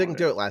fireworks last year. Yeah, it didn't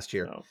do it last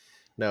year. So.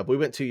 No, but we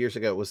went 2 years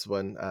ago. It was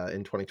when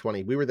in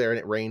 2020. We were there and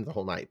it rained the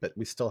whole night, but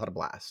we still had a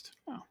blast.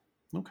 Oh,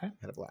 okay.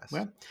 Had a blast.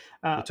 Well,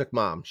 we took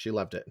Mom. She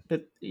loved it.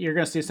 But you're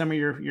going to see some of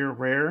your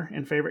rare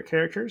and favorite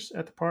characters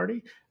at the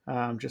party,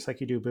 just like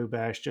you do Boo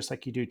Bash, just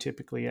like you do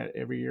typically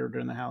every year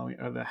during the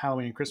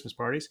Halloween and Christmas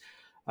parties.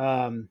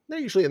 They're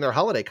usually in their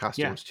holiday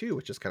costumes too,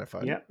 which is kind of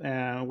fun.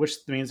 Yep, which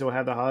means they'll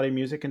have the holiday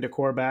music and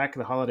decor back,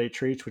 the holiday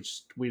treats,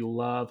 which we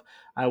love.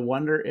 I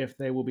wonder if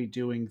they will be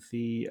doing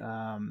the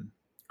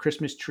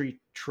Christmas tree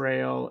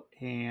trail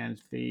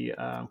and the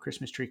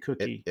Christmas tree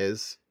cookie. It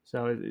is.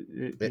 So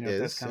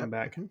that's coming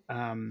back.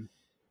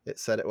 It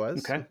said it was.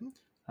 Okay.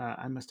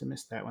 I must have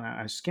missed that when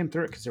I skimmed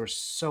through it because there was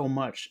so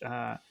much.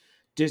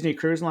 Disney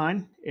Cruise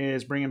Line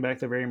is bringing back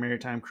the Very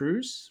Maritime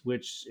Cruise,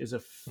 which is a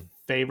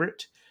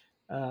favorite.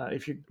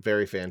 If you're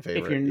very fan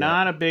favorite, if you're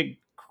not a big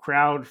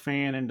crowd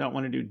fan and don't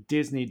want to do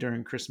Disney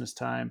during Christmas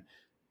time,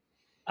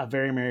 a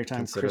Very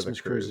Maritime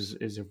Christmas cruise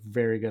is a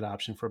very good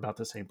option for about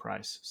the same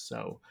price.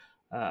 So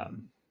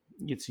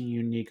it's a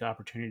unique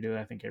opportunity that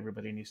I think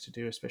everybody needs to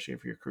do, especially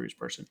if you're a cruise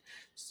person.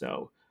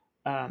 So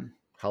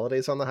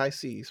holidays on the high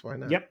seas, why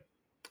not? Yep.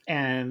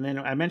 And then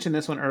I mentioned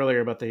this one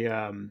earlier about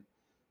the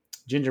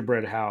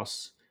gingerbread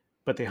house.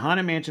 But the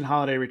Haunted Mansion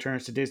Holiday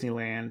returns to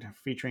Disneyland,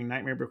 featuring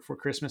Nightmare Before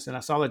Christmas. And I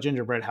saw the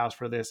gingerbread house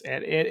for this,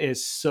 and it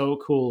is so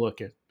cool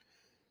looking.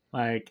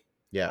 Like,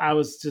 I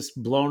was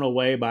just blown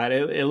away by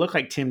it. It looked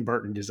like Tim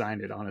Burton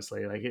designed it,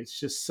 honestly. Like, it's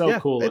just so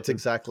cool. It's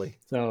exactly.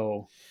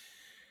 So,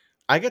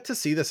 I got to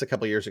see this a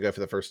couple years ago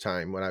for the first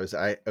time when I was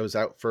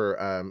out for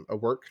a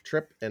work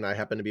trip, and I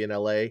happened to be in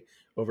LA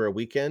over a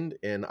weekend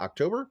in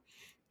October,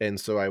 and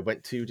so I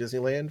went to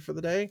Disneyland for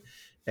the day.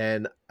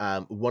 And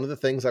one of the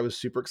things I was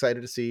super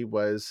excited to see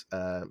was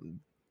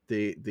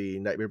the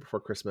Nightmare Before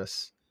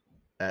Christmas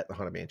at the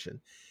Haunted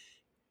Mansion.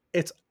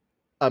 It's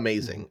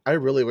amazing. I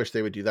really wish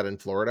they would do that in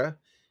Florida,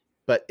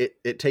 but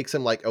it takes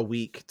them like a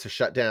week to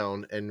shut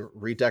down and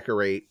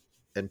redecorate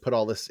and put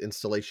all this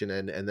installation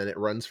in, and then it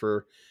runs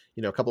for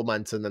a couple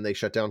months, and then they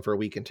shut down for a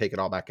week and take it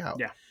all back out.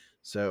 Yeah.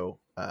 So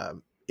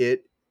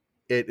it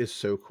is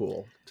so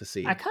cool to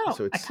see.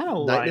 So it's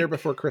Nightmare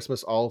Before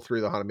Christmas all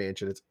through the Haunted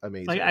Mansion. It's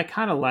amazing. Like, I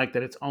kind of like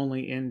that it's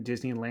only in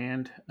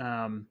Disneyland,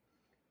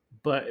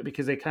 but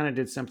because they kind of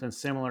did something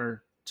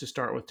similar to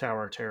start with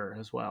Tower of Terror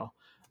as well.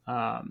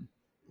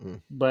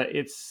 But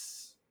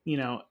it's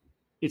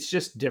it's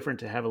just different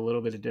to have a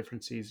little bit of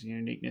differences and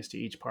uniqueness to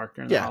each park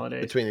during the Yeah,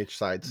 holidays. between each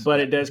sides. But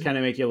Yeah. it does kind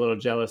of make you a little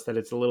jealous that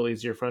it's a little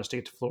easier for us to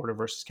get to Florida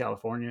versus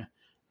California.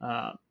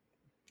 Uh,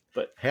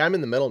 but Hey, I'm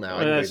in the middle now.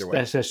 I can go either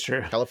way. that's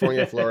true.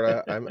 California,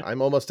 Florida.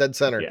 I'm almost dead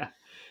center. Yeah.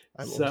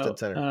 I'm almost dead So,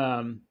 center.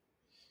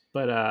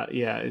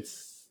 yeah,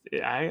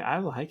 I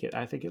like it.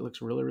 I think it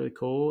looks really really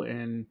cool,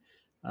 and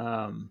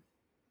um,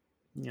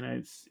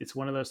 it's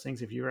one of those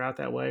things. If you're out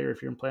that way, or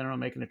if you're planning on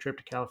making a trip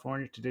to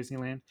California to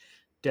Disneyland,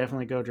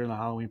 definitely go during the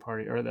Halloween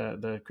party or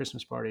the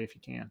Christmas party if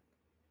you can.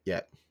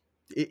 Yeah.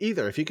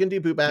 Either if you can do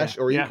Boot Yeah, Bash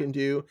or you yeah. can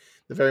do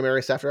the Very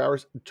Merriest After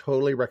Hours,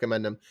 totally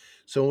recommend them.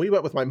 So when we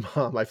went with my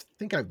mom, I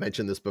think I've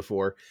mentioned this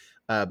before.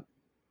 Uh,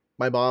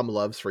 my mom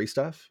loves free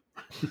stuff.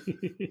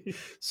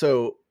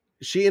 So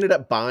she ended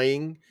up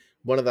buying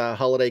one of the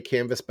holiday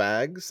canvas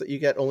bags that you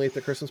get only at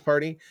the Christmas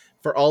party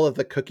for all of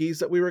the cookies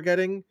that we were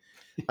getting.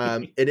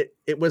 And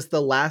it was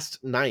the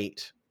last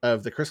night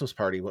of the Christmas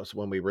party was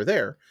when we were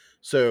there.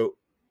 So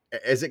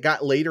as it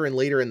got later and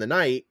later in the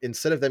night,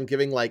 instead of them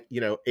giving like,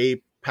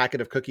 a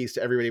packet of cookies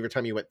to everybody every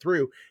time you went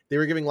through, they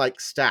were giving like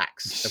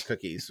stacks of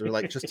cookies. They're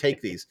like, just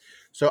take these.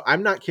 So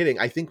I'm not kidding.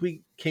 I think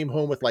we came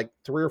home with like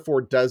 3 or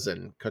 4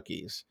 dozen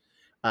cookies.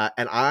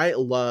 And I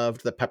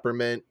loved the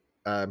peppermint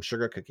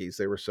sugar cookies.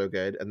 They were so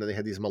good. And then they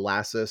had these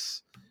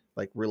molasses,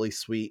 like really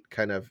sweet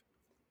kind of,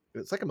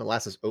 it's like a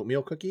molasses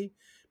oatmeal cookie,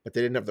 but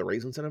they didn't have the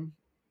raisins in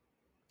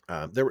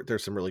them.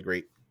 There's some really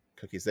great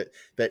cookies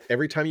that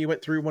every time you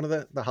went through one of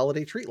the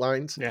holiday treat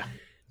lines, Yeah.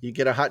 you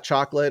get a hot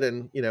chocolate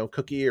and,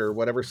 cookie or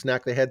whatever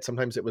snack they had.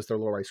 Sometimes it was their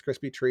little Rice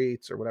Krispie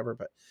treats or whatever.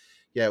 But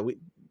yeah, we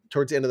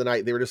towards the end of the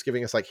night, they were just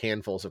giving us like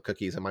handfuls of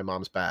cookies in my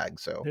mom's bag.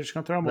 So They're just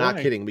gonna throw them not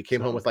away. kidding. We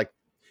came home with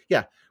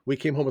we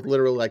came home with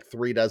literally like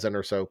 3 dozen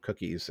or so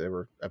cookies. They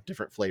were of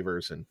different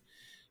flavors, and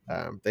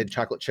they had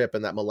chocolate chip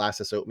and that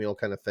molasses oatmeal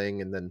kind of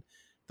thing. And then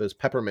those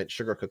peppermint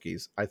sugar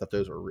cookies, I thought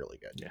those were really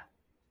good. Yeah.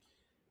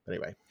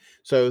 Anyway,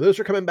 so those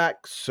are coming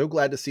back. So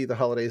glad to see the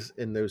holidays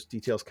and those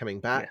details coming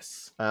back.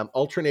 Yes.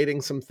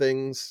 Alternating some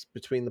things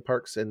between the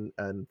parks and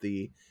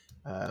the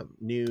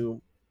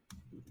new,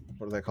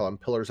 what do they call them?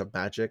 Pillars of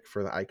Magic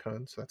for the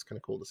icon. So that's kind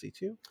of cool to see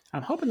too.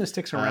 I'm hoping this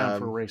sticks around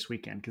for race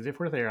weekend, because if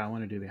we're there, I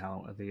want to do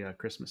the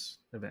Christmas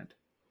event.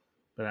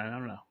 But I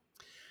don't know.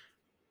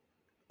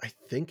 I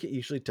think it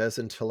usually does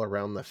until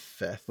around the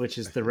 5th, which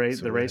is the race.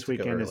 So the race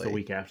weekend is the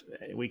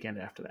weekend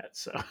after that.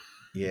 So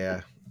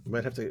yeah, we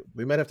might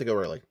have to go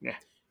early. Yeah,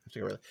 have to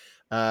go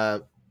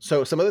early.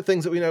 So some other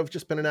things that we know have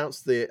just been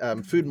announced. The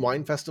Food and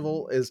Wine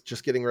Festival is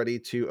just getting ready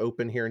to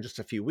open here in just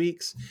a few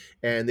weeks,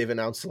 and they've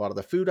announced a lot of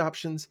the food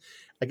options.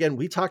 Again,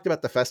 we talked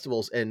about the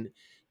festivals, and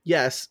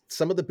yes,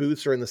 some of the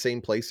booths are in the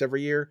same place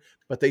every year,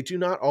 but they do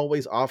not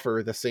always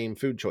offer the same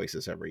food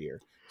choices every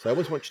year. So I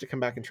always want you to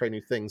come back and try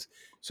new things.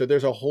 So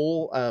there's a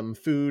whole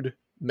food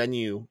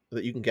menu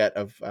that you can get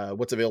of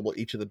what's available at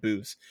each of the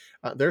booths.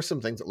 There's some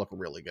things that look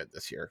really good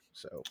this year,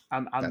 so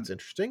that's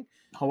interesting.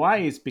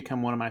 Hawaii's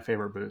become one of my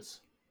favorite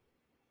booths.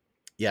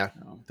 Yeah,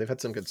 they've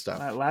had some good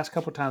stuff. Last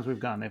couple of times we've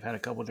gone, they've had a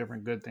couple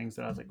different good things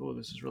that I was like, oh,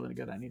 this is really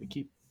good. I need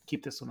to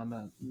keep this one on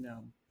the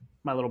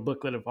my little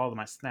booklet of all of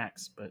my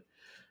snacks, but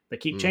they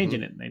keep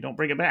changing it and they don't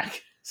bring it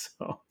back.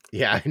 So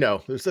yeah, I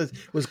know it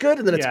was good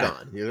and then it's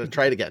gone. You're gonna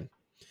try it again.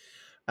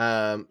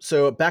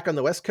 So back on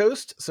the West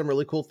Coast, some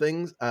really cool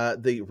things.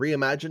 The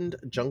reimagined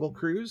Jungle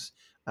Cruise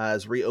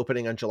is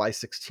reopening on July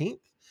 16th.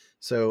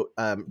 So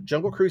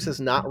Jungle Cruise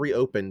has not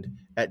reopened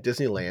at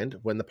Disneyland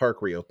when the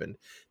park reopened.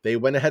 They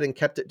went ahead and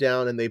kept it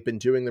down, and they've been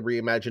doing the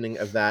reimagining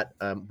of that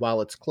while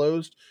it's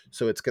closed.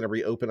 So it's going to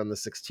reopen on the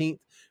 16th.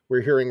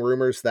 We're hearing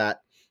rumors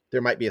that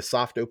there might be a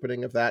soft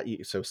opening of that.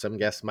 So some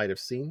guests might have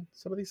seen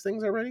some of these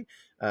things already.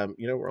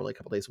 We're only a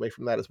couple days away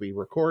from that as we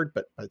record,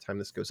 but by the time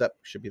this goes up,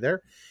 we should be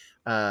there.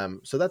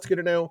 So that's good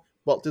to know.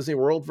 Walt Disney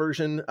World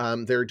version,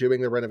 they're doing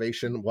the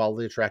renovation while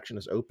the attraction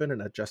is open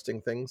and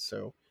adjusting things.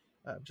 So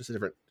just a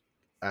different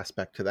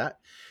aspect to that.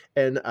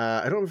 And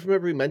I don't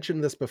remember we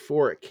mentioned this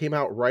before. It came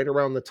out right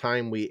around the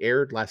time we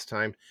aired last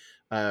time.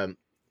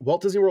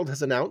 Walt Disney World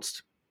has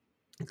announced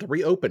the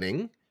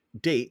reopening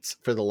dates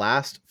for the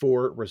last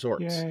 4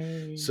 resorts.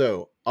 Yay.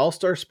 So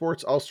All-Star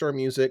Sports, All-Star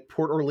Music,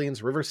 Port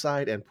Orleans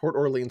Riverside, and Port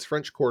Orleans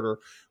French Quarter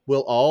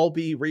will all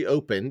be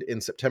reopened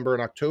in September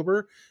and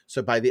October.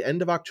 So by the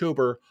end of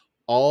October,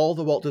 all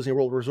the Walt Disney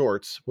World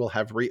resorts will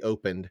have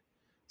reopened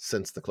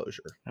since the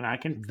closure.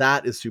 And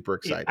that is super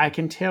exciting. I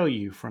can tell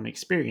you from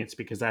experience,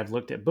 because I've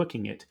looked at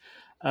booking it.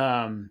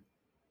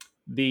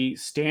 The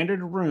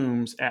standard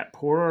rooms at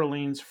Port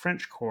Orleans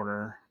French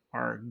Quarter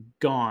are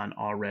gone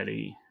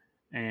already,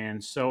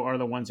 and so are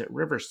the ones at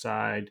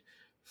Riverside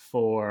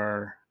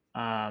for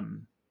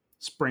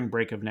spring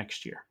break of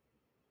next year.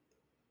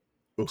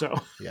 Ooh, so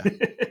yeah,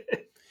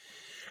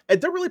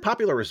 and they're really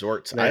popular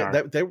resorts.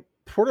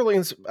 Port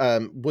Orleans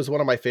was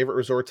one of my favorite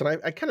resorts, and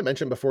I kind of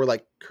mentioned before,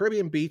 like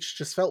Caribbean Beach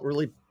just felt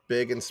really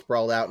big and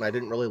sprawled out, and I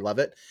didn't really love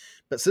it.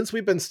 But since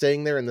we've been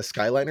staying there and the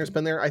Skyliner's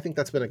been there, I think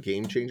that's been a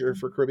game changer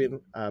for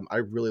Caribbean. I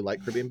really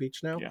like Caribbean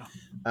Beach now.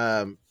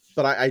 Yeah.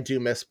 But I do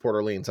miss Port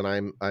Orleans, and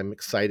I'm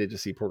excited to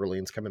see Port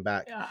Orleans coming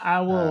back. I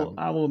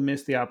will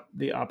miss the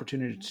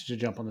opportunity to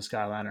jump on the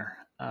Skyliner.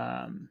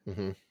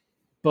 Mm-hmm.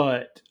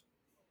 But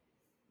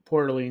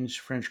Port Orleans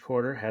French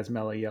Quarter has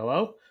mellow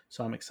yellow,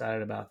 so I'm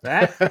excited about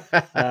that.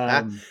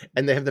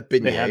 And they have the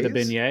They have the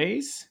beignets.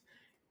 beignets.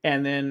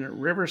 And then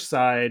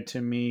Riverside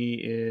to me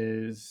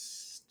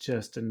is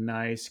just a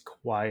nice,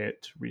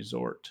 quiet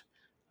resort.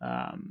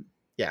 Um,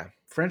 Yeah,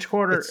 French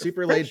Quarter, it's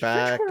super laid French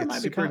back. Quarter It's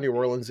might super become. New It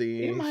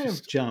Orleansy. It's might have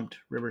just jumped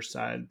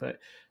Riverside, but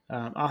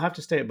I'll have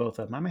to stay at both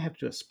of them. I may have to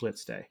do a split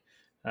stay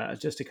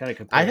just to kind of I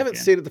compare haven't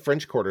again. stayed at the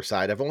French Quarter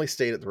side. I've only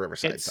stayed at the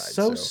Riverside It's side,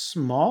 so so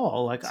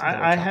small. Like something I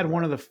want I to talk had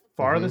one about. of the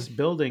Mm-hmm. farthest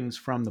buildings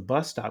from the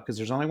bus stop because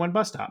there's only one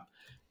bus stop.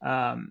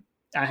 Um,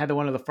 I had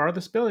one of the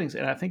farthest buildings,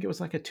 and I think it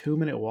was like a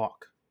 2-minute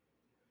walk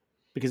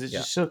because it's Yeah,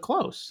 just so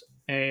close.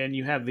 And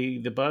you have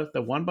the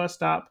one bus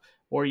stop,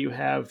 or you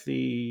have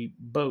the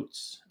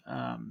boats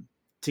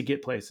to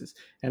get places,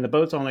 and the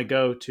boats only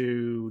go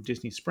to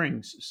Disney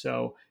Springs,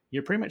 so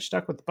you're pretty much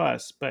stuck with the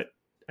bus. But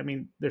I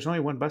mean, there's only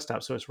one bus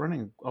stop, so it's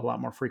running a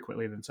lot more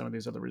frequently than some of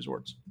these other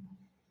resorts.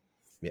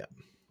 yeah.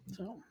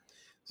 So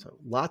So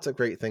lots of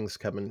great things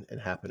coming and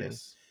happening.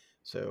 yes,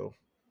 So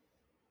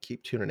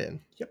keep tuning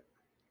in. yep.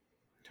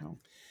 So,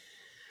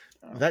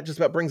 That just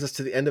about brings us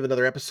to the end of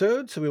another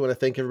episode. So we want to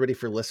thank everybody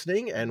for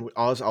listening. And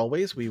as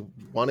always, we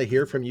want to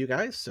hear from you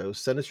guys. So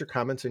send us your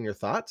comments and your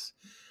thoughts.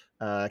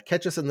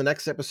 Catch us in the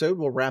next episode.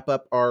 We'll wrap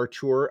up our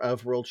tour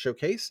of World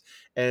Showcase,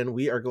 and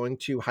we are going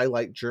to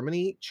highlight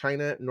Germany,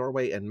 China,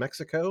 Norway, and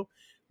Mexico.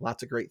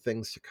 Lots of great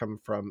things to come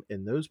from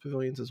in those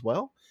pavilions as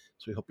well.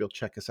 So we hope you'll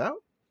check us out.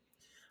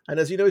 And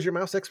as you know, as your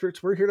mouse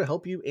experts, we're here to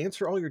help you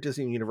answer all your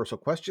Disney and Universal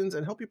questions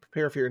and help you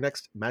prepare for your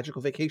next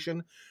magical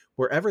vacation,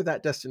 wherever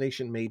that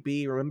destination may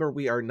be. Remember,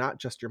 we are not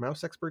just your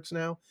mouse experts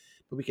now,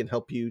 but we can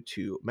help you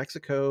to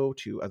Mexico,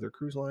 to other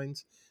cruise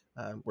lines.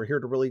 We're here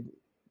to really,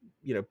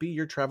 be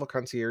your travel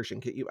concierge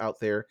and get you out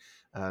there,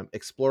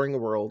 exploring the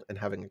world and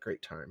having a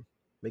great time,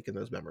 making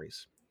those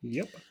memories.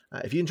 yep.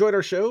 If you enjoyed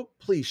our show,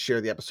 please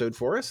share the episode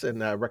for us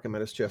and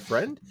recommend us to a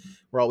friend.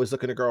 We're always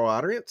looking to grow our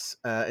audience.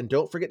 And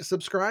don't forget to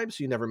subscribe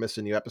so you never miss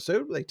a new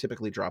episode. They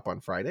typically drop on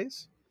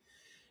Fridays.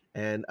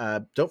 And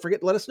don't forget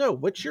to let us know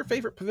what's your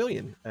favorite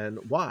pavilion and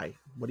why.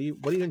 What do you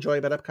enjoy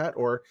about Epcot,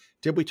 or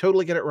did we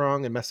totally get it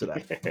wrong and mess it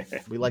up?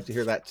 We like to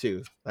hear that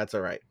too. That's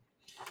all right.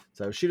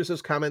 So shoot us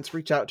those comments,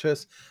 reach out to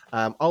us.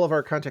 All of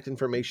our contact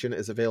information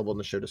is available in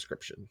the show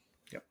description.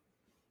 Yep.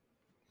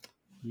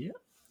 Yep.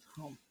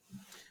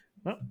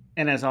 Well,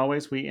 and as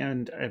always, we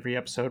end every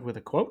episode with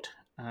a quote.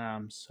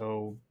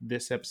 So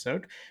this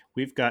episode,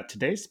 we've got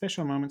today's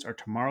special moments are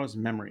tomorrow's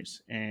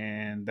memories,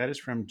 and that is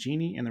from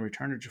Genie and the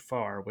Return of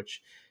Jafar,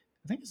 which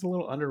I think is a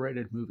little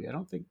underrated movie. I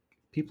don't think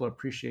people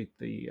appreciate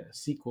the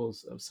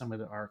sequels of some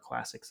of our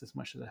classics as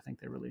much as I think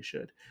they really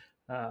should.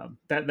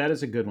 That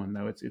is a good one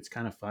though. It's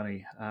kind of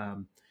funny.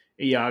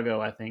 Iago,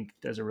 I think,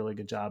 does a really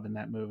good job in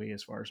that movie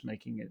as far as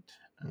making it.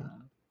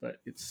 But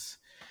it's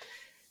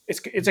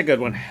a good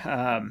one.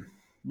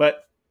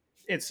 But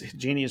it's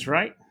Genie is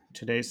right.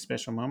 Today's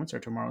special moments are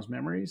tomorrow's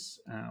memories.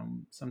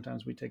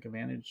 Sometimes we take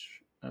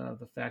advantage of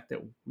the fact that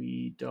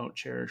we don't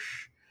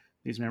cherish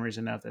these memories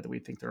enough that we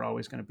think they're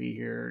always going to be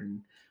here,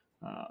 and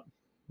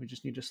we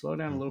just need to slow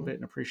down a little bit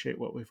and appreciate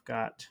what we've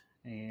got.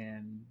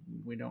 And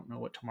we don't know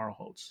what tomorrow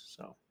holds.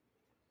 So,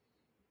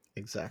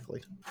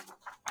 Exactly.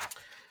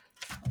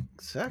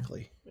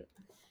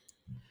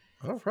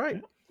 All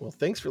right. Well,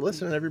 thanks for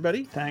listening,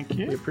 everybody. Thank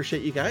you. We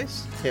appreciate you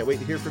guys. Can't wait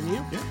to hear from you.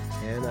 Yeah.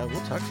 And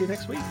we'll talk to you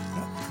next week.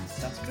 Yeah,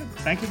 sounds good.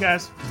 Thank you,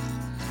 guys.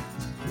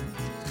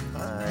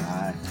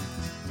 Bye. Bye.